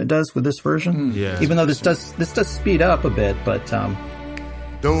sense than it does with this version. Yeah. Even though this does speed up a bit, but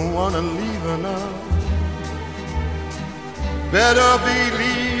don't wanna leave her now. Better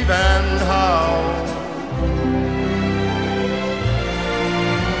believe and how.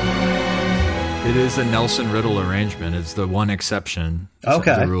 It is a Nelson Riddle arrangement. It's the one exception to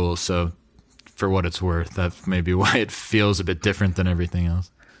the rule. So for what it's worth, that's maybe why it feels a bit different than everything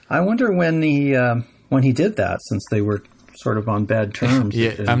else. I wonder when he did that, since they were sort of on bad terms.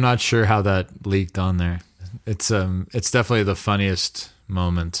 Yeah, I'm not sure how that leaked on there. It's definitely the funniest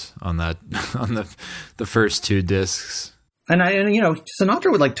moment on that on the first two discs. And you know,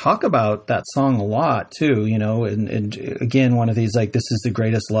 Sinatra would like talk about that song a lot too, you know, and again, one of these like, this is the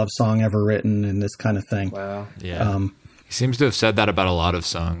greatest love song ever written and this kind of thing. Wow. Yeah. He seems to have said that about a lot of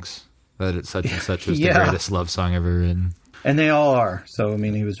songs, that it's such and such was Yeah. the greatest love song ever written. And they all are. So, I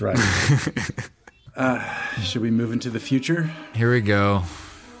mean, he was right. Should we move into the future? Here we go.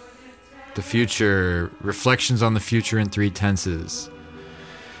 The future. Reflections on the future in 3 tenses.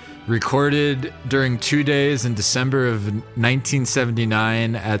 Recorded during 2 days in December of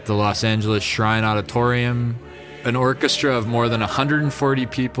 1979 at the Los Angeles Shrine Auditorium. An orchestra of more than 140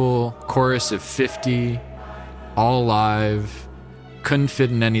 people, chorus of 50, all live. Couldn't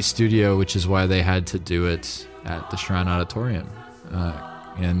fit in any studio, which is why they had to do it at the Shrine Auditorium.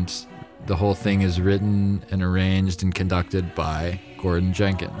 And the whole thing is written and arranged and conducted by Gordon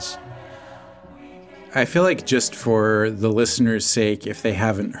Jenkins. I feel like just for the listeners' sake, if they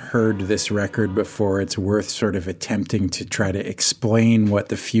haven't heard this record before, it's worth sort of attempting to try to explain what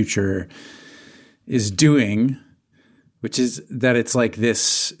the future is doing, which is that it's like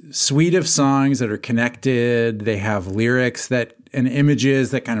this suite of songs that are connected. They have lyrics that and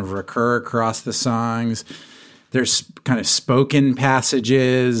images that kind of recur across the songs. There's kind of spoken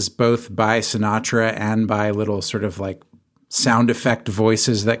passages, both by Sinatra and by little sort of like sound effect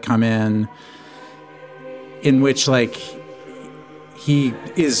voices that come in which like he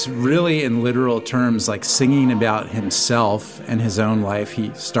is really in literal terms like singing about himself and his own life.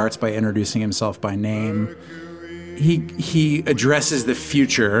 He starts by introducing himself by name. He addresses the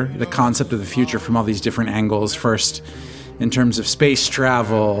future, the concept of the future from all these different angles. First, in terms of space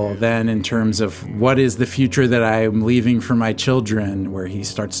travel, then in terms of what is the future that I'm leaving for my children, where he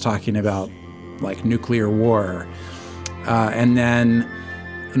starts talking about like nuclear war. And then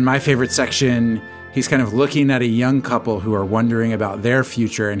in my favorite section, he's kind of looking at a young couple who are wondering about their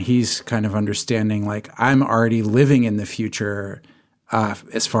future, and he's kind of understanding like, I'm already living in the future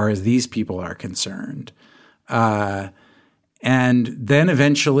as far as these people are concerned. And then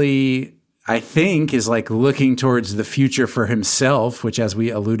eventually, I think, is like looking towards the future for himself, which, as we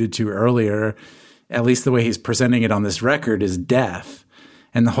alluded to earlier, at least the way he's presenting it on this record, is death.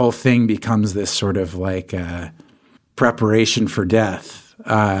 And the whole thing becomes this sort of like preparation for death.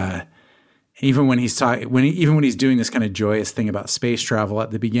 Even when he's even when he's doing this kind of joyous thing about space travel at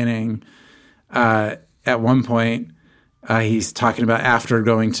the beginning, at one point he's talking about after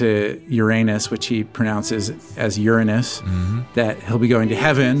going to Uranus, which he pronounces as Uranus, that he'll be going to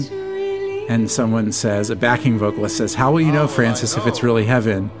heaven. And someone says, a backing vocalist says, "How will you know, Francis, if it's really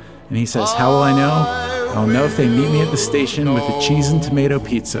heaven?" And he says, "How will I know? I'll know if they meet me at the station with a cheese and tomato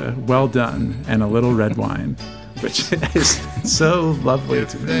pizza, well done, and a little red wine," which is so lovely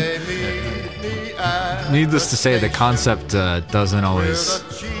to me. Needless to say, the concept doesn't always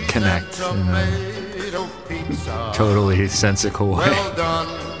connect in a totally sensical way.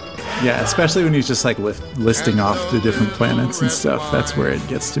 Yeah, especially when he's just like listing off the different planets and stuff. That's where it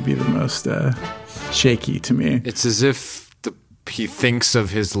gets to be the most shaky to me. It's as if he thinks of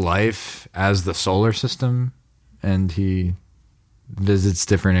his life as the solar system, and he visits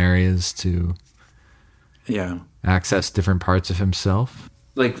different areas to access different parts of himself.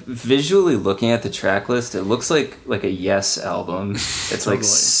 Like, visually looking at the track list, it looks like a Yes album. It's like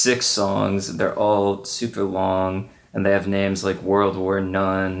 6 songs. They're all super long, and they have names like World War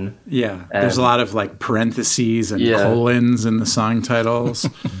None. Yeah, there's a lot of like parentheses and colons in the song titles.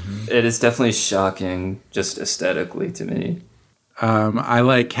 It is definitely shocking, just aesthetically to me. I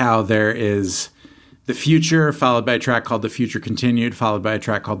like how there is the future, followed by a track called The Future Continued, followed by a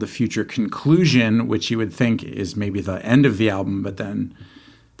track called The Future Conclusion, which you would think is maybe the end of the album, but then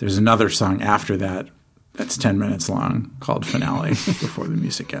there's another song after that that's 10 minutes long called Finale before the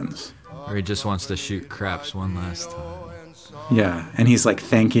music ends. Or he just wants to shoot craps one last time. Yeah, and he's like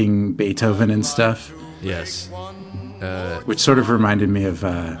thanking Beethoven and stuff. Yes. Which sort of reminded me of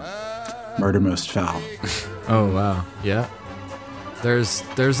Murder Most Foul. Oh, wow. Yeah. There's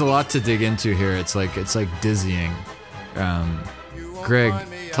a lot to dig into here. It's like dizzying. Greg,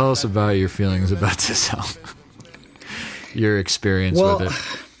 tell us about your feelings about this album. Your experience with it.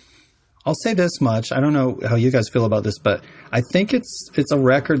 I'll say this much. I don't know how you guys feel about this, but I think it's a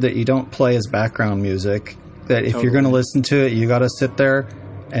record that you don't play as background music. That if you're going to listen to it, you got to sit there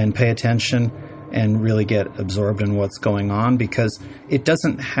and pay attention and really get absorbed in what's going on, because it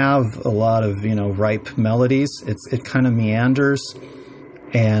doesn't have a lot of, ripe melodies. It kind of meanders,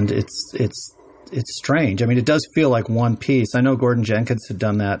 and it's strange. I mean, it does feel like one piece. I know Gordon Jenkins had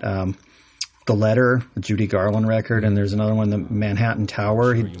done that. The Letter, the Judy Garland record, and there's another one, the Manhattan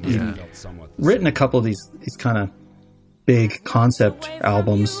Tower. He'd written a couple of these kind of big concept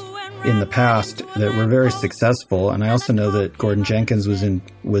albums in the past that were very successful. And I also know that Gordon Jenkins was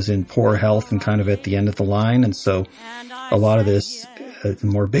in poor health and kind of at the end of the line, and so a lot of this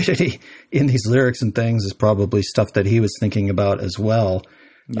morbidity in these lyrics and things is probably stuff that he was thinking about as well.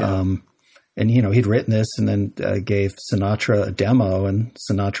 Yeah. And, he'd written this and then gave Sinatra a demo, and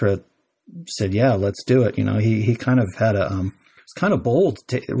Sinatra said, yeah, let's do it. He kind of had it's kind of bold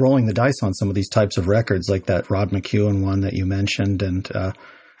rolling the dice on some of these types of records, like that Rod McEwen one that you mentioned, and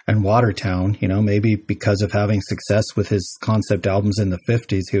Watertown. Maybe because of having success with his concept albums in the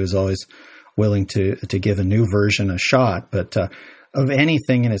 50s, he was always willing to give a new version a shot. But of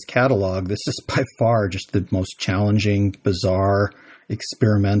anything in his catalog, this is by far just the most challenging, bizarre,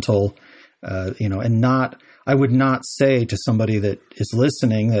 experimental, and I would not say to somebody that is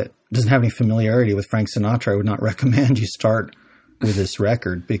listening that doesn't have any familiarity with Frank Sinatra, I would not recommend you start with this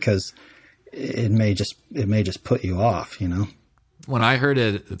record, because it may just put you off, When I heard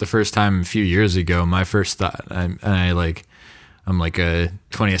it the first time a few years ago, my first thought, I'm like a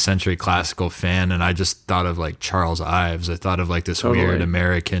 20th century classical fan, and I just thought of like Charles Ives. I thought of like this weird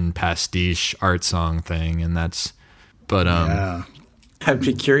American pastiche art song thing, and yeah. I'd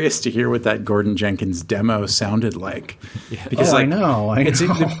be curious to hear what that Gordon Jenkins demo sounded like. Yeah. Because I know.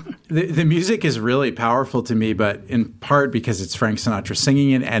 The music is really powerful to me, but in part because it's Frank Sinatra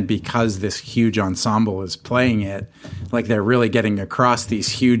singing it, and because this huge ensemble is playing it, like they're really getting across these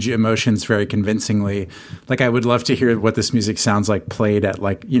huge emotions very convincingly. Like I would love to hear what this music sounds like played at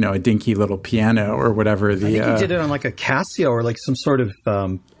like, a dinky little piano or whatever. I think he did it on like a Casio or like some sort of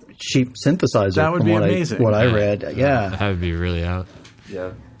cheap synthesizer. That would be amazing. What I read. Yeah. That would be really out.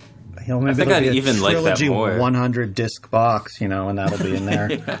 Yeah. I think I'd even like that more. 100 disc box, and that'll be in there.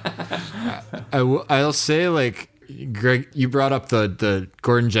 I'll say, like, Greg, you brought up the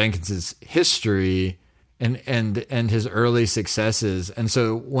Gordon Jenkins's history and his early successes. And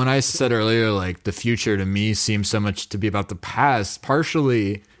so when I said earlier, like, the future to me seems so much to be about the past,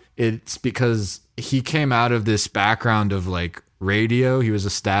 partially it's because he came out of this background of like radio. He was a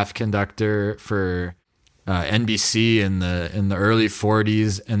staff conductor for NBC in the early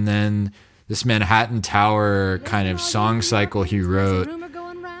 40s, and then this Manhattan Tower kind of song cycle he wrote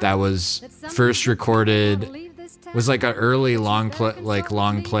that was first recorded was like an early long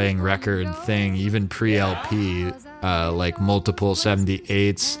playing record thing, even pre-LP, like multiple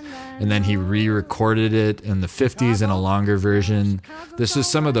 78s, and then he re-recorded it in the 50s in a longer version. This was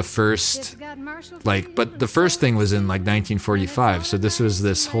some of the first, but the first thing was in like 1945, so this was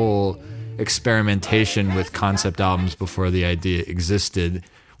this whole experimentation with concept albums before the idea existed,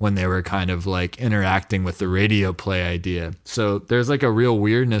 when they were kind of like interacting with the radio play idea. So there's like a real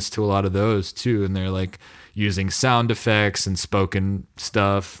weirdness to a lot of those too, and they're like using sound effects and spoken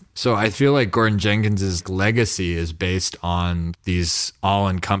stuff. So I feel like Gordon Jenkins's legacy is based on these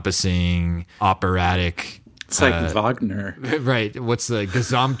all-encompassing operatic. It's like Wagner, right? What's the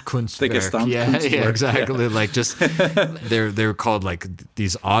Gesamtkunstwerk? The Gesamtkunstwerk. Yeah, exactly. Like just they're called like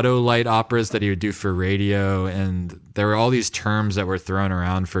these auto light operas that he would do for radio, and there were all these terms that were thrown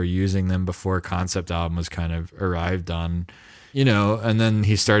around for using them before concept album was kind of arrived on, And then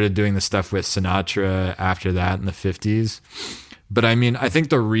he started doing the stuff with Sinatra after that in the 50s. But I mean, I think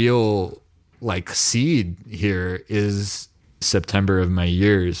the real like seed here is September of My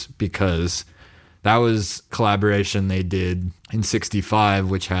Years, because that was collaboration they did in 65,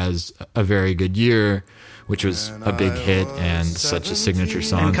 which has a very good year, which was a big hit and such a signature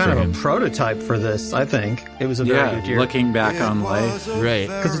song and kind for of him. A prototype for this, I think. It was a very good year. Looking back on life. Right.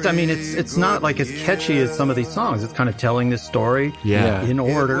 Because, it's not like as catchy as some of these songs. It's kind of telling this story in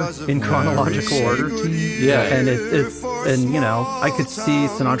order, in chronological order. Yeah. And I could see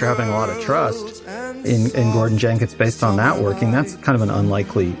Sinatra having a lot of trust in Gordon Jenkins based on that working. That's kind of an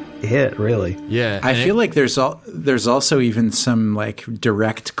unlikely hit, really. Yeah. I feel like there's also even some like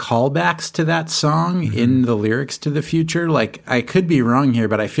direct callbacks to that song in the lyrics to The Future. Like, I could be wrong here,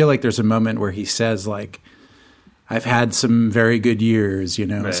 but I feel like there's a moment where he says like, I've had some very good years,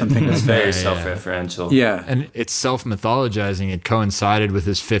 right. Something it's like very that. self-referential. Yeah. And it's self-mythologizing. It coincided with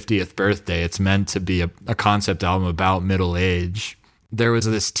his 50th birthday. It's meant to be a concept album about middle age. There was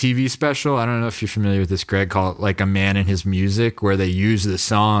this TV special, I don't know if you're familiar with this, Greg, called like A Man and His Music, where they use the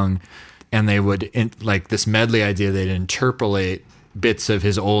song and they would, like this medley idea, they'd interpolate bits of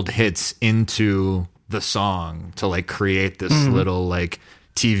his old hits into the song to like create this little like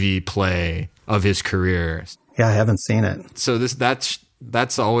TV play of his career. Yeah, I haven't seen it. So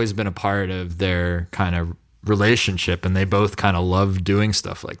that's always been a part of their kind of relationship, and they both kind of love doing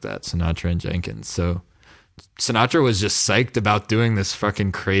stuff like that, Sinatra and Jenkins. So Sinatra was just psyched about doing this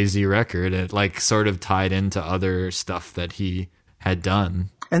fucking crazy record. It like sort of tied into other stuff that he had done.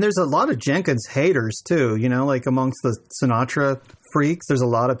 And there's a lot of Jenkins haters too, like amongst the Sinatra freaks. There's a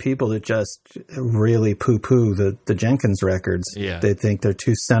lot of people that just really poo-poo the Jenkins records. Yeah. They think they're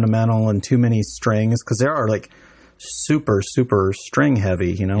too sentimental and too many strings, because there are like super, super string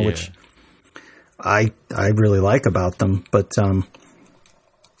heavy, you know, which I really like about them. But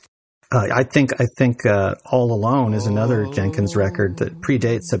I think All Alone is another Jenkins record that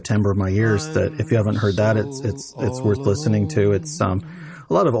predates September of My Years, that if you haven't heard that, it's worth listening to. It's a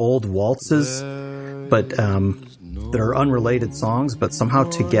lot of old waltzes, but that are unrelated songs, but somehow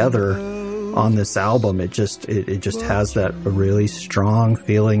together on this album, it just has that really strong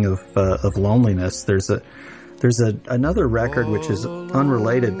feeling of loneliness. There's another record which is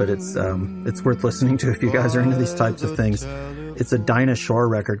unrelated, but it's worth listening to if you guys are into these types of things. It's a Dinah Shore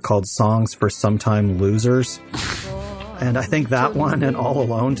record called Songs for Sometime Losers. And I think that one and All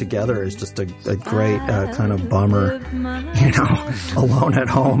Alone together is just a great kind of bummer, you know, alone at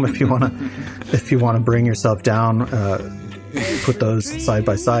home. If you want to bring yourself down, put those side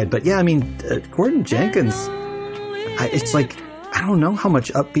by side. But yeah, I mean, Gordon Jenkins, it's like, I don't know how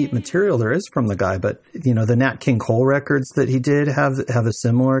much upbeat material there is from the guy, but you know, the Nat King Cole records that he did have a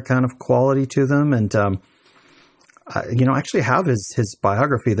similar kind of quality to them. And you know, I actually have his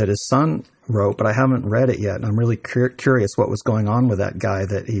biography that his son wrote, but I haven't read it yet. And I'm really curious what was going on with that guy,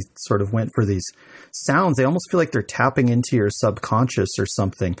 that he sort of went for these sounds. They almost feel like they're tapping into your subconscious or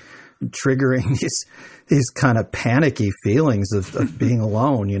something, triggering these kind of panicky feelings of being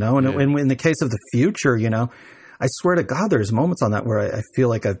alone, you know? And in the case of The Future, you know, I swear to God, there's moments on that where I feel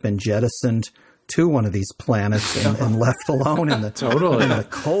like I've been jettisoned to one of these planets and left alone in the in the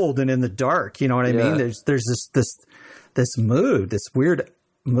cold and in the dark. You know what I mean? There's this mood, this weird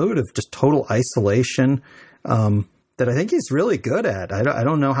mood of just total isolation that I think he's really good at. I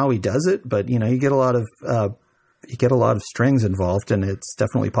don't know how he does it, but you know, you get a lot of strings involved, and it's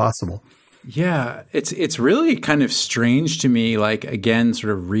definitely possible. Yeah, it's really kind of strange to me, like, again,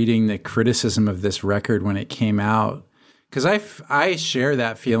 sort of reading the criticism of this record when it came out, because I share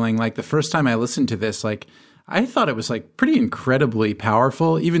that feeling. Like, the first time I listened to this, like, I thought it was like pretty incredibly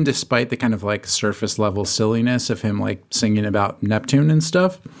powerful, even despite the kind of like surface level silliness of him like singing about Neptune and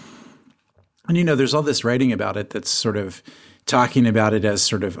stuff. And, you know, there's all this writing about it that's sort of talking about it as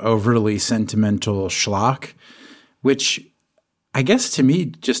sort of overly sentimental schlock, which I guess to me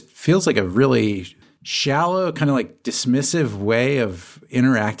just feels like a really shallow, kind of like dismissive way of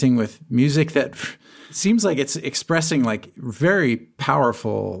interacting with music that seems like it's expressing like very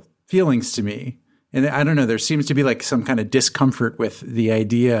powerful feelings to me. And I don't know, there seems to be like some kind of discomfort with the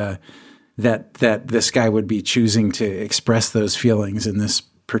idea that this guy would be choosing to express those feelings in this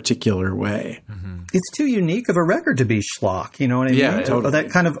particular way. Mm-hmm. It's too unique of a record to be schlock, you know what I mean? Yeah, totally. That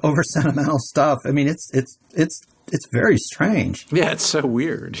kind of over sentimental stuff. I mean, it's very strange. Yeah, it's so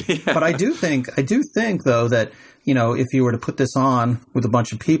weird. Yeah. But I do think though that, you know, if you were to put this on with a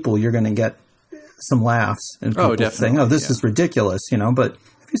bunch of people, you're going to get some laughs and people saying, "Oh, this is ridiculous," you know. But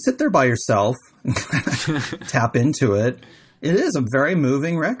if you sit there by yourself and tap into it, it is a very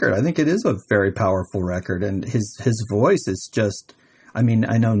moving record. I think it is a very powerful record, and his voice is just. I mean,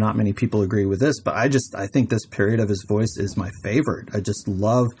 I know not many people agree with this, but I think this period of his voice is my favorite. I just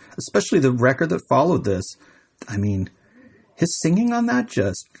love, especially the record that followed this. I mean, his singing on that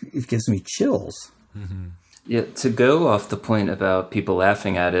it gives me chills. Mm-hmm. Yeah, to go off the point about people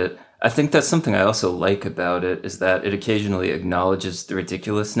laughing at it, I think that's something I also like about it, is that it occasionally acknowledges the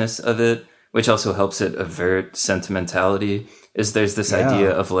ridiculousness of it, which also helps it avert sentimentality. There's this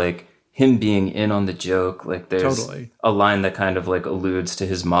idea of like him being in on the joke. Like there's a line that kind of like alludes to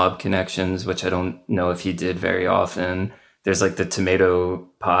his mob connections, which I don't know if he did very often. There's like the tomato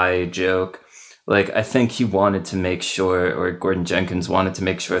pie joke. Like, I think he wanted to make sure, or Gordon Jenkins wanted to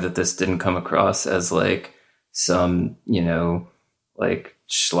make sure that this didn't come across as like some, you know, like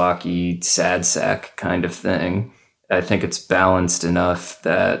schlocky sad sack kind of thing. I think it's balanced enough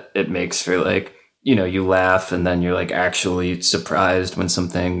that it makes for like, you know, you laugh and then you're like actually surprised when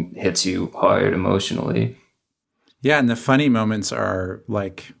something hits you hard emotionally. Yeah, and the funny moments are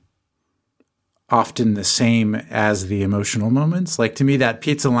like often the same as the emotional moments. Like, to me, that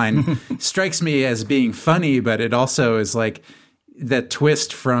pizza line strikes me as being funny, but it also is like that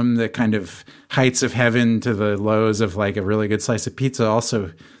twist from the kind of heights of heaven to the lows of like a really good slice of pizza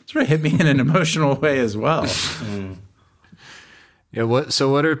also sort of hit me in an emotional way as well. Mm. Yeah. What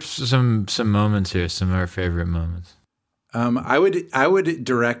are some moments here? Some of our favorite moments. I would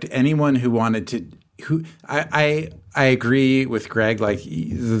direct anyone who wanted to. I agree with Greg. Like,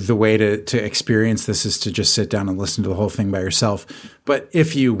 the way to experience this is to just sit down and listen to the whole thing by yourself. But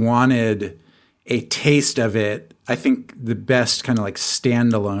if you wanted a taste of it, I think the best kind of like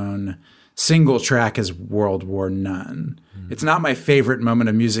standalone single track is World War None. It's not my favorite moment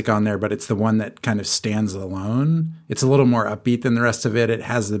of music on there, but it's the one that kind of stands alone. It's a little more upbeat than the rest of it. It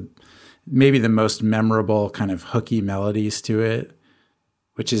has maybe the most memorable kind of hooky melodies to it,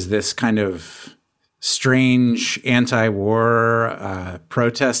 which is this kind of strange anti-war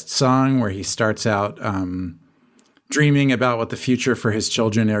protest song where he starts out dreaming about what the future for his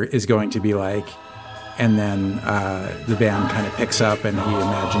children is going to be like. And then the band kind of picks up and he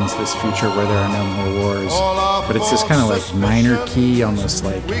imagines this future where there are no more wars. But it's this kind of like minor key, almost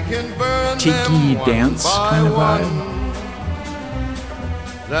like tiki dance kind of vibe.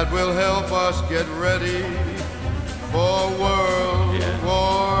 That will help us get ready for World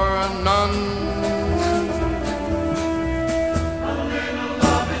War None.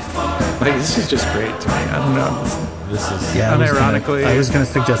 Like, this is just great to me. I don't know. This is unironically. I was going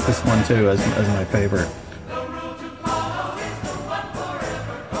to suggest this one too as my favorite.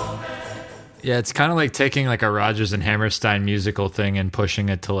 Yeah, it's kind of like taking like a Rodgers and Hammerstein musical thing and pushing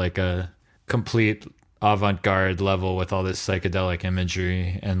it to like a complete avant-garde level with all this psychedelic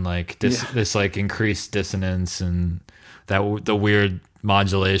imagery and like this like increased dissonance and the weird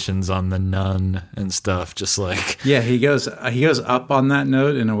modulations on the nun and stuff. Just like he goes up on that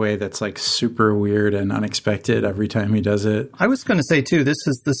note in a way that's like super weird and unexpected every time he does it. I was going to say too, this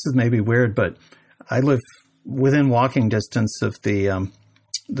is maybe weird, but I live within walking distance of the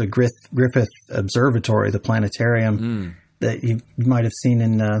Griffith Observatory, the planetarium that you might have seen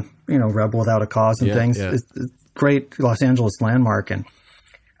in Rebel Without a Cause and things. Yeah. It's a great Los Angeles landmark, and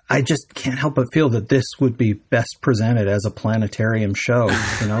I just can't help but feel that this would be best presented as a planetarium show.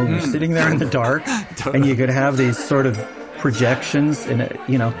 You're sitting there in the dark, and you could have these sort of projections,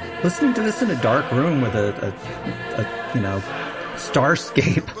 listening to this in a dark room with a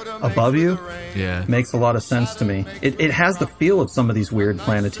starscape above you. Yeah, makes a lot of sense to me. It has the feel of some of these weird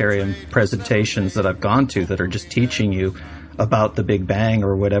planetarium presentations that I've gone to that are just teaching you about the Big Bang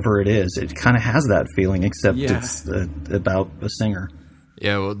or whatever it is. It kind of has that feeling, except it's about a singer.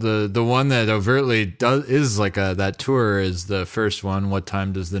 Yeah, well, the one that overtly is like that tour is the first one. What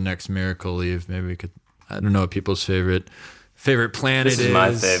time does the next miracle leave? Maybe we could. I don't know what people's favorite planet is. This is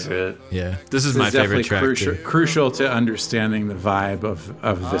my favorite. Yeah, this is my favorite track. Crucial to understanding the vibe of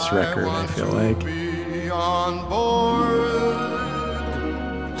this record, I feel like.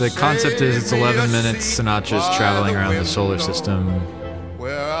 The concept is it's 11 minutes. Sinatra's traveling around the solar system,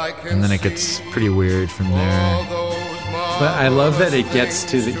 and then it gets pretty weird from there. But I love that it gets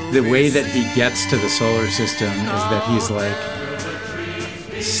to the way that he gets to the solar system is that he's like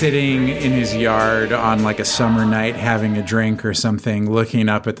sitting in his yard on like a summer night having a drink or something, looking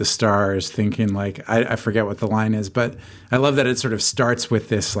up at the stars, thinking like, I forget what the line is, but I love that it sort of starts with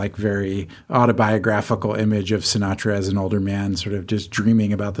this like very autobiographical image of Sinatra as an older man sort of just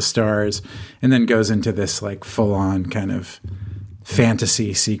dreaming about the stars, and then goes into this like full-on kind of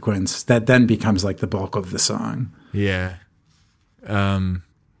fantasy sequence that then becomes like the bulk of the song. Yeah.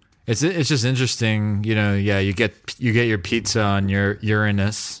 It's just interesting, you get your pizza on your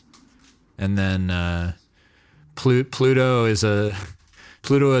Uranus, and then Pluto is a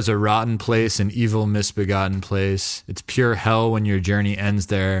rotten place, an evil misbegotten place. It's pure hell when your journey ends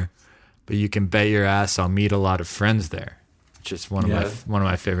there, but you can bet your ass I'll meet a lot of friends there. Which is one of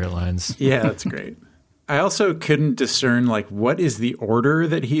my favorite lines. Yeah, that's great. I also couldn't discern what is the order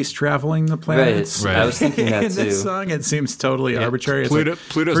that he's traveling the planets. Right. I was thinking that in too. This song, it seems totally arbitrary. Pluto's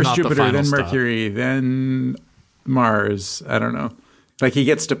first not Jupiter, the final then stop. Mercury, then Mars. I don't know. Like he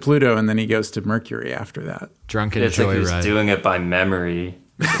gets to Pluto and then he goes to Mercury after that. Drunken It's like he was joyride. doing it by memory,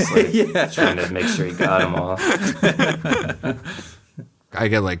 just trying to make sure he got them all. I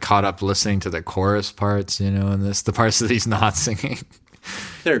get caught up listening to the chorus parts, and the parts that he's not singing.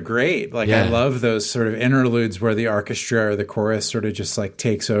 They're great. I love those sort of interludes where the orchestra or the chorus sort of just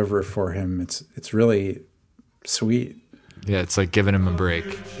takes over for him. It's really sweet. Yeah, it's like giving him a break.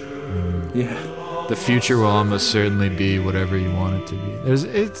 Yeah. The future will almost certainly be whatever you want it to be. There's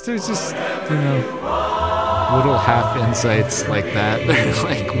just little half insights like that. They're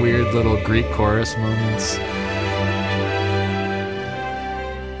like weird little Greek chorus moments.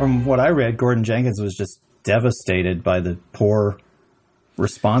 From what I read, Gordon Jenkins was just devastated by the poor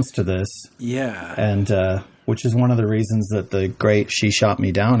response to this. Yeah. And which is one of the reasons that the great She Shot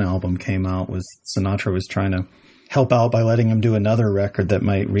Me Down album came out, was Sinatra was trying to help out by letting him do another record that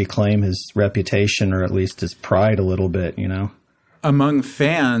might reclaim his reputation or at least his pride a little bit, Among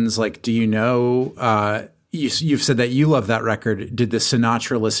fans, do you know, you've said that you love that record. Did the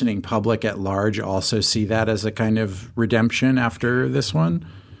Sinatra listening public at large also see that as a kind of redemption after this one?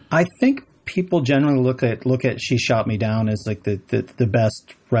 I think people generally look at She Shot Me Down as like the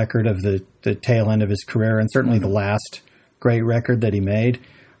best record of the tail end of his career, and certainly the last great record that he made.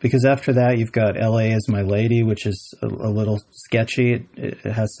 Because after that, you've got L.A. Is My Lady, which is a little sketchy. It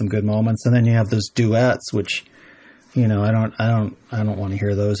has some good moments, and then you have those duets, which, I don't want to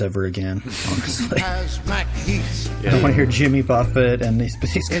hear those ever again. Honestly, I don't want to hear Jimmy Buffett and these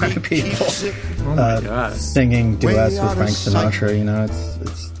kind of people singing duets with Frank Sinatra.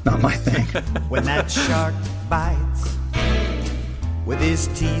 It's not my thing. When that shark bites with his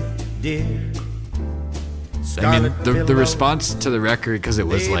teeth, dear. I mean, the response to the record, because it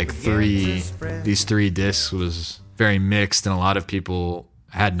was like these three discs, was very mixed, and a lot of people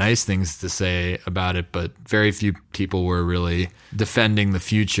had nice things to say about it, but very few people were really defending the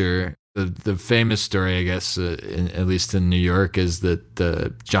future. The famous story, I guess, at least in New York, is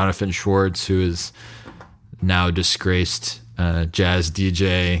that Jonathan Schwartz, who is now disgraced jazz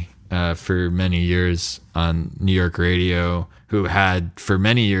DJ for many years on New York radio, who had for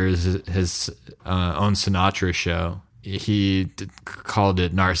many years his own Sinatra show. He called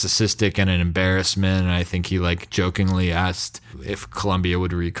it narcissistic and an embarrassment, and I think he jokingly asked if Columbia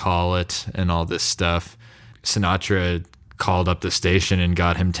would recall it and all this stuff. Sinatra called up the station and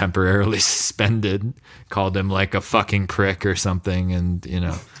got him temporarily suspended, called him like a fucking prick or something, and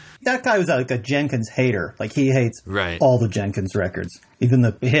That guy was like a Jenkins hater. Like, he hates all the Jenkins records, even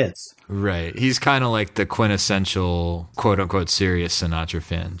the hits. Right. He's kind of like the quintessential quote-unquote serious Sinatra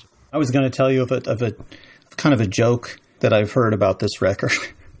fan. I was going to tell you of a kind of a joke that I've heard about this record.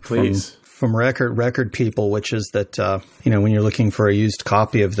 Please. From record people, which is that, when you're looking for a used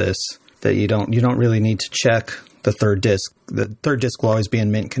copy of this, that you don't really need to check the third disc. The third disc will always be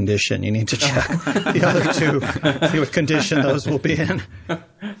in mint condition. You need to check the other two, see what condition those will be in.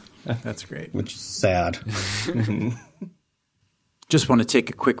 That's great. Which is sad. Just want to take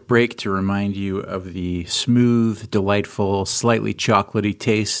a quick break to remind you of the smooth, delightful, slightly chocolatey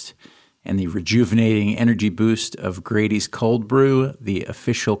taste and the rejuvenating energy boost of Grady's Cold Brew, the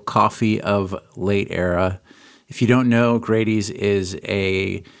official coffee of Late Era. If you don't know, Grady's is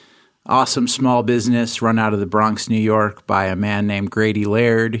a awesome small business run out of the Bronx, New York by a man named Grady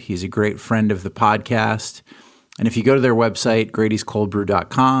Laird. He's a great friend of the podcast. And if you go to their website,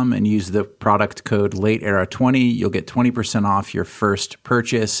 gradyscoldbrew.com, and use the product code LateEra20, you'll get 20% off your first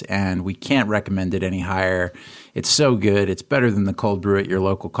purchase, and we can't recommend it any higher. It's so good. It's better than the cold brew at your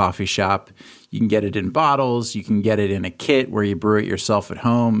local coffee shop. You can get it in bottles. You can get it in a kit where you brew it yourself at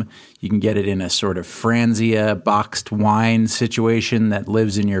home. You can get it in a sort of Franzia boxed wine situation that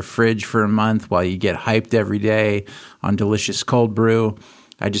lives in your fridge for a month while you get hyped every day on delicious cold brew.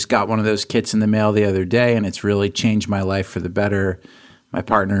 I just got one of those kits in the mail the other day, and it's really changed my life for the better. My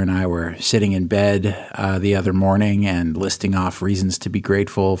partner and I were sitting in bed the other morning and listing off reasons to be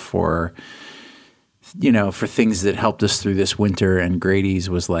grateful for things that helped us through this winter, and Grady's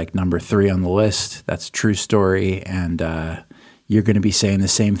was like number 3 on the list. That's a true story, and you're going to be saying the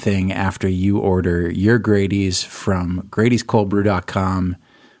same thing after you order your Grady's from gradyscoldbrew.com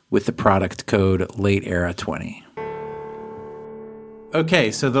with the product code LateEra20.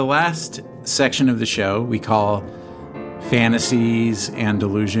 Okay, so the last section of the show we call Fantasies and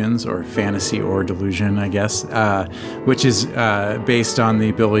Delusions, or Fantasy or Delusion, I guess, which is based on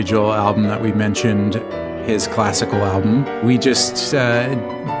the Billy Joel album that we mentioned, his classical album. We just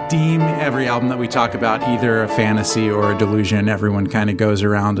deem every album that we talk about either a fantasy or a delusion. Everyone kind of goes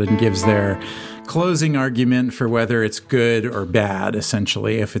around and gives their closing argument for whether it's good or bad,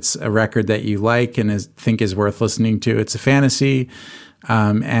 essentially. If it's a record that you like and think is worth listening to, it's a fantasy.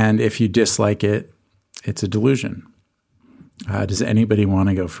 And if you dislike it, it's a delusion. Does anybody want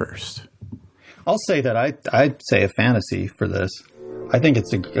to go first? I'll say that I'd say a fantasy for this. I think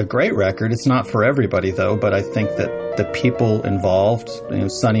it's a great record. It's not for everybody, though, but I think that the people involved,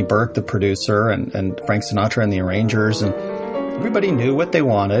 Sonny Burke, the producer, and Frank Sinatra and the arrangers, and everybody knew what they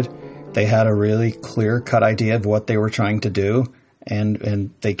wanted. They had a really clear-cut idea of what they were trying to do,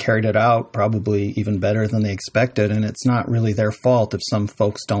 and they carried it out probably even better than they expected, and it's not really their fault if some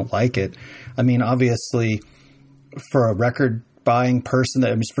folks don't like it. I mean, obviously, for a record-buying person,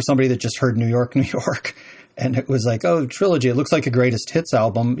 for somebody that just heard New York, New York, and it was like, oh, Trilogy, it looks like a greatest hits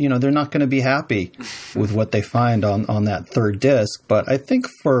album, they're not going to be happy with what they find on that third disc. But I think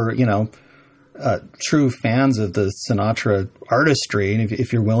for, true fans of the Sinatra artistry, and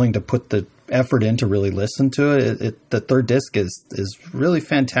if you're willing to put the effort in to really listen to it, the third disc is really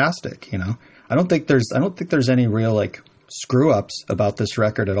fantastic. I don't think there's any real screw ups about this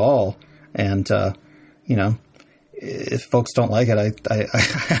record at all. And, if folks don't like it,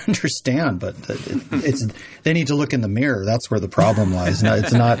 I understand, but they need to look in the mirror. That's where the problem lies. No,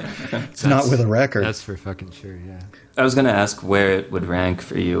 it's not with a record. That's for fucking sure, yeah. I was going to ask where it would rank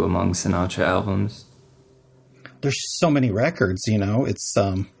for you among Sinatra albums. There's so many records, it's,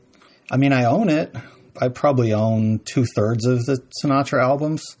 I mean, I own it. I probably own 2/3 of the Sinatra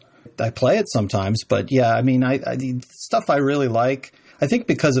albums. I play it sometimes, but yeah, I mean, I stuff I really like. I think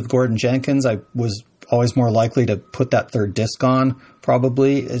because of Gordon Jenkins, I was always more likely to put that third disc on,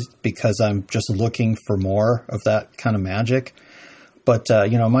 probably, is because I'm just looking for more of that kind of magic. But,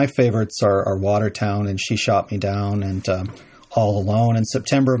 my favorites are Watertown and She Shot Me Down and All Alone. And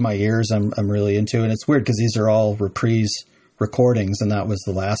September of My Years I'm really into. And it's weird because these are all reprise recordings, and that was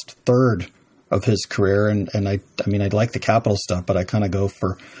the last third of his career. And I like the Capitol stuff, but I kind of go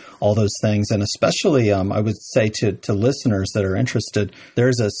for all those things. And especially, I would say to listeners that are interested,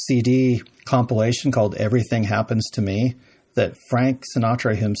 there's a CD compilation called Everything Happens to Me that Frank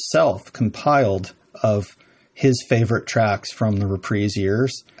Sinatra himself compiled of his favorite tracks from the reprise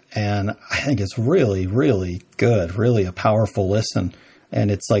years. And I think it's really, really good, really a powerful listen.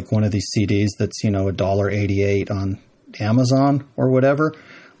 And it's like one of these CDs that's, $1.88 on Amazon or whatever.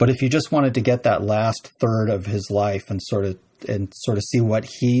 But if you just wanted to get that last third of his life and sort of see what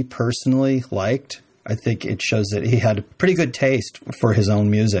he personally liked, I think it shows that he had a pretty good taste for his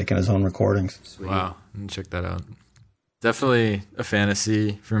own music and his own recordings. Sweet. Wow. Check that out. Definitely a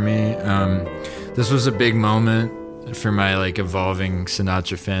fantasy for me. This was a big moment for my evolving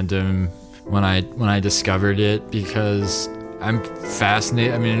Sinatra fandom when I discovered it, because I'm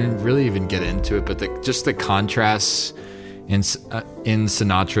fascinated. I mean, I didn't really even get into it, but just the contrasts in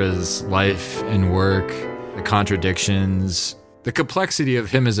Sinatra's life and work, the contradictions, the complexity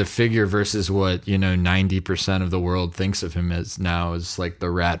of him as a figure versus what 90% of the world thinks of him as now, is like the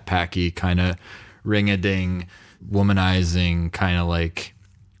Rat Packy kind of ring-a-ding, womanizing kind of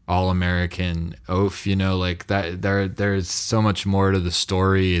all-American oaf, that there's so much more to the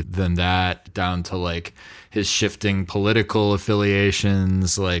story than that, down to his shifting political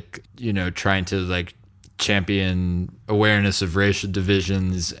affiliations, trying to champion awareness of racial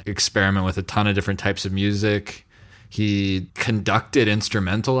divisions, experiment with a ton of different types of music. He conducted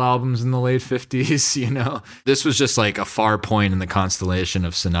instrumental albums in the late 50s, This was just a far point in the constellation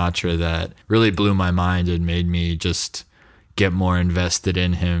of Sinatra that really blew my mind and made me just get more invested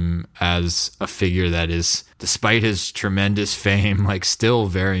in him as a figure that is, despite his tremendous fame, still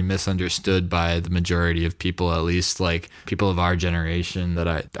very misunderstood by the majority of people, at least people of our generation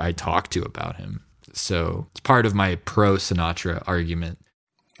that I talk to about him. So it's part of my pro-Sinatra argument.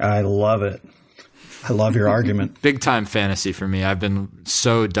 I love it. I love your argument. Big time fantasy for me. I've been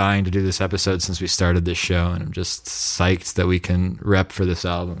so dying to do this episode since we started this show, and I'm just psyched that we can rep for this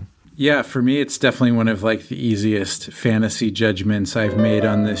album. Yeah, for me, it's definitely one of the easiest fantasy judgments I've made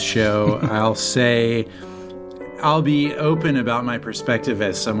on this show. I'll be open about my perspective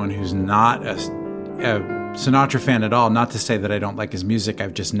as someone who's not a Sinatra fan at all. Not to say that I don't like his music.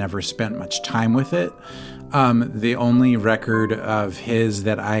 I've just never spent much time with it. The only record of his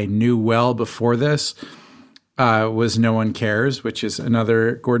that I knew well before this was No One Cares, which is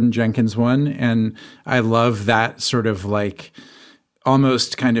another Gordon Jenkins one. And I love that sort of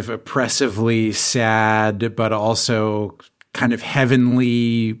almost kind of oppressively sad, but also kind of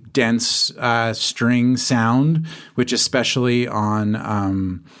heavenly dense string sound, which especially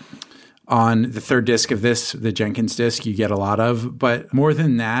on the third disc of this, the Jenkins disc, you get a lot of. But more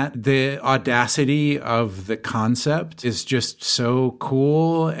than that, the audacity of the concept is just so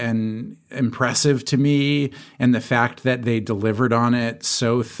cool and impressive to me. And the fact that they delivered on it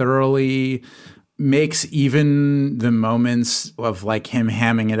so thoroughly makes even the moments of him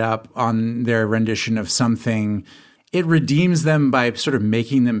hamming it up on their rendition of something, it redeems them by sort of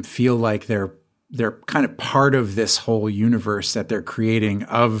making them feel like they're kind of part of this whole universe that they're creating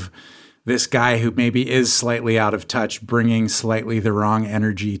of this guy who maybe is slightly out of touch, bringing slightly the wrong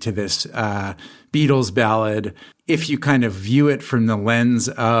energy to this Beatles ballad. If you kind of view it from the lens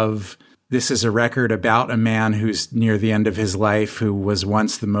of this is a record about a man who's near the end of his life, who was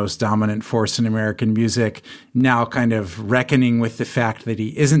once the most dominant force in American music, now kind of reckoning with the fact that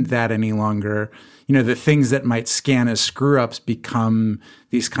he isn't that any longer. The things that might scan as screw-ups become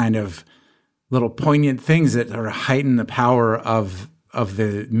these kind of little poignant things that are heighten the power of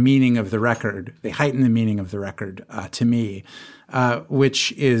the meaning of the record. They heighten the meaning of the record to me,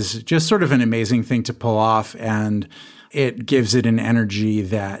 which is just sort of an amazing thing to pull off. And it gives it an energy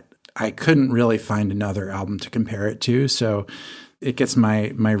that I couldn't really find another album to compare it to. So it gets my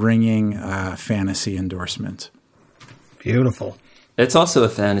ringing fantasy endorsement. Beautiful. It's also a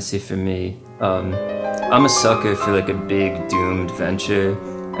fantasy for me. I'm a sucker for like a big doomed venture,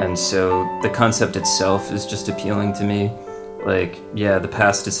 and so the concept itself is just appealing to me. Like, yeah, the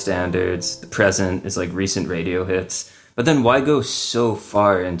past is standards, the present is like recent radio hits, but then why go so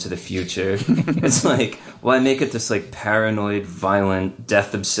far into the future? It's like, why make it this like paranoid, violent,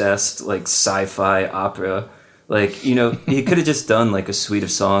 death-obsessed, like sci-fi opera? Like, you know, he could have just done like a suite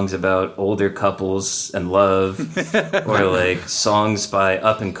of songs about older couples and love, or like songs by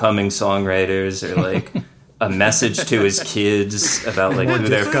up-and-coming songwriters, or like a message to his kids about like who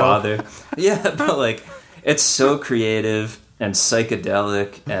their father. Yeah, but like, it's so creative and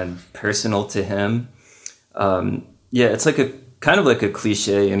psychedelic and personal to him. Yeah, it's like a kind of like a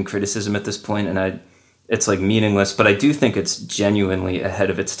cliche in criticism at this point, and it's like meaningless, but I do think it's genuinely ahead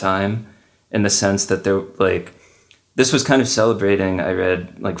of its time, in the sense that they're like, this was kind of celebrating, I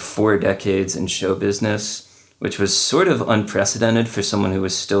read, like 4 decades in show business, which was sort of unprecedented for someone who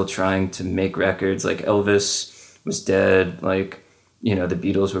was still trying to make records. Like Elvis was dead, like, you know, the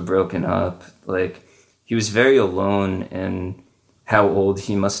Beatles were broken up. Like, he was very alone in how old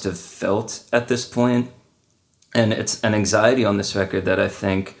he must have felt at this point. And it's an anxiety on this record that I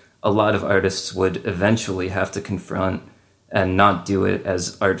think a lot of artists would eventually have to confront and not do it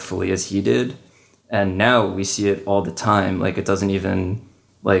as artfully as he did. And now we see it all the time. Like, it doesn't even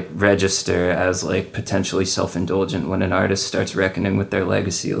like register as like potentially self-indulgent when an artist starts reckoning with their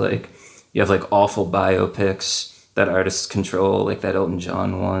legacy. Like, you have like awful biopics that artists control, like that Elton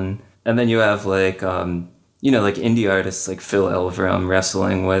John one. And then you have like, you know, like indie artists like Phil Elverum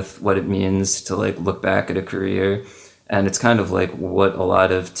wrestling with what it means to like look back at a career. And it's kind of like what a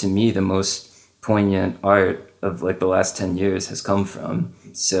lot of, to me, the most poignant art of like the last 10 years has come from.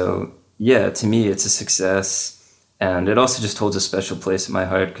 So yeah, to me, it's a success. And it also just holds a special place in my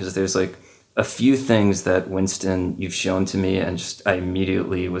heart, because there's like a few things that, Winston, you've shown to me, and just I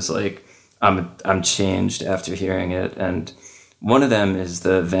immediately was like, I'm changed after hearing it. And one of them is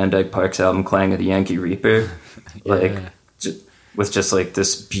the Van Dyke Parks album, Clang of the Yankee Reaper, like with just like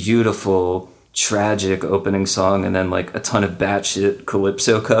this beautiful, tragic opening song, and then like a ton of batshit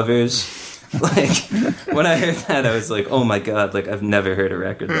calypso covers. Like, when I heard that, I was like, oh my God, like I've never heard a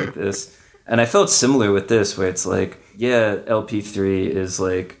record like this. And I felt similar with this, where it's like, yeah, LP3 is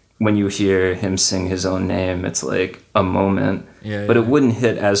like, when you hear him sing his own name, it's like a moment. But it wouldn't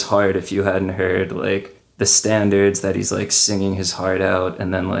hit as hard if you hadn't heard like the standards that he's like singing his heart out,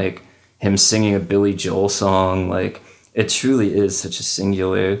 and then like him singing a Billy Joel song. Like, it truly is such a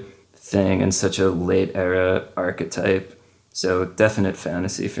singular thing and such a late era archetype. So definite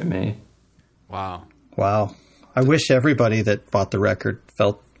fantasy for me. Wow. I wish everybody that bought the record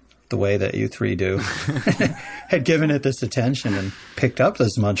felt the way that you three do, had given it this attention and picked up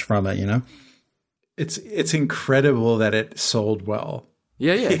as much from it, you know? It's incredible that it sold well.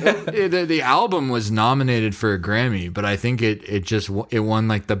 The album was nominated for a Grammy, but I think it won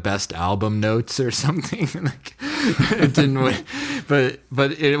like the best album notes or something. Like, it didn't win, but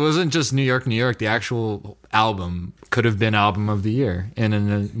it wasn't just New York, New York. The actual album could have been album of the year, and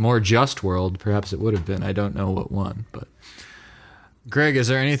in a more just world, perhaps it would have been. I don't know what won, but Greg, is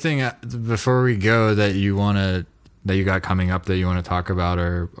there anything before we go that you got coming up that you want to talk about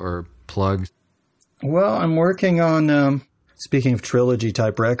or plug? Well, I'm working on. Speaking of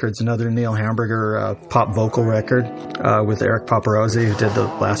trilogy-type records, another Neil Hamburger pop vocal record with Eric Paparazzi, who did the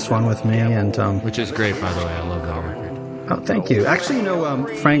last one with me. And which is great, by the way. I love that record. Oh, thank you. Actually, you know,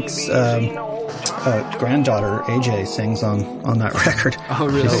 Frank's granddaughter, AJ, sings on that record. Oh,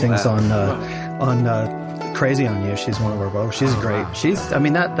 really? She sings on Crazy on You. She's one of our vocals. She's great. I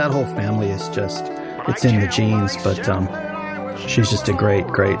mean, that whole family is just, it's in the genes, but she's just a great,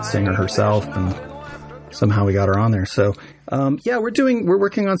 great singer herself, and somehow we got her on there. So, we're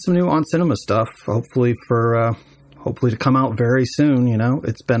working on some new On Cinema stuff, hopefully to come out very soon. You know,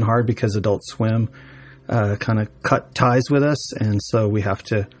 it's been hard because Adult Swim kind of cut ties with us, and so we have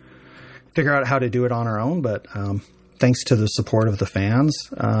to figure out how to do it on our own. But thanks to the support of the fans,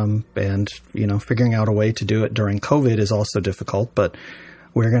 and, you know, figuring out a way to do it during COVID is also difficult, but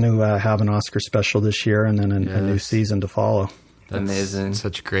we're going to have an Oscar special this year, and then a new season to follow. That's amazing.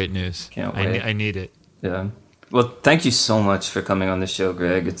 Such great news. Can't wait. I need it. Yeah. Well, thank you so much for coming on the show,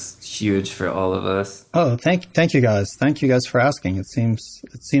 Greg. It's huge for all of us. Oh, thank you guys. Thank you guys for asking. It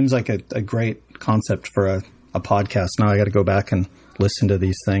seems like a great concept for a podcast. Now I got to go back and listen to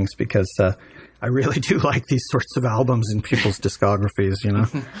these things, because I really do like these sorts of albums in people's discographies, you know?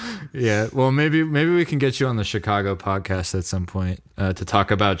 Yeah. Well, maybe we can get you on the Chicago podcast at some point to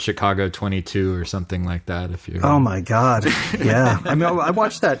talk about Chicago 22 or something like that. If you. Oh my God. Yeah. I mean, I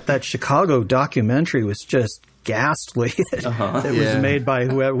watched that Chicago documentary. Was just ghastly that it was made by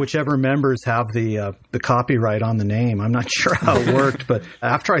whichever members have the copyright on the name. I'm not sure how it worked, but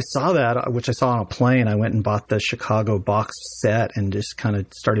after I saw that, which I saw on a plane, I went and bought the Chicago box set and just kind of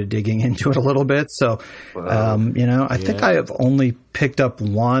started digging into it a little bit. So, I think I have only picked up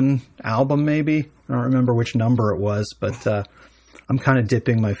one album, maybe. I don't remember which number it was, but I'm kind of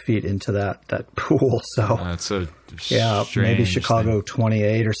dipping my feet into that pool. So that's so maybe Chicago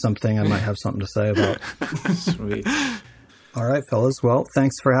 28 or something. I might have something to say about. Sweet. All right, fellas. Well,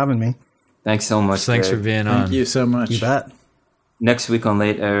 thanks for having me. Thanks so much. Thanks Greg. for being on. Thank you so much. You bet. Next week on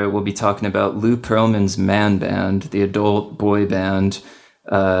Late Era, we'll be talking about Lou Pearlman's Man Band, the adult boy band,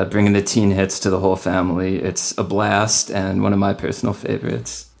 bringing the teen hits to the whole family. It's a blast and one of my personal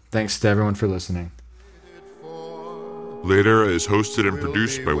favorites. Thanks to everyone for listening. Late Era is hosted and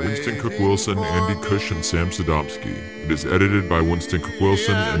produced by Winston Cook-Wilson, Andy Cush, and Sam Sodomsky. It is edited by Winston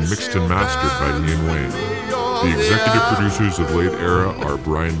Cook-Wilson and mixed and mastered by Ian Wayne. The executive producers of Late Era are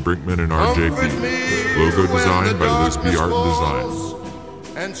Brian Brinkman and RJB. Logo design by Lisby Art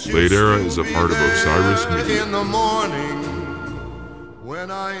and Design. Late Era is a part of Osiris Media. In the morning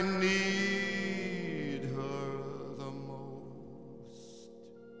when I need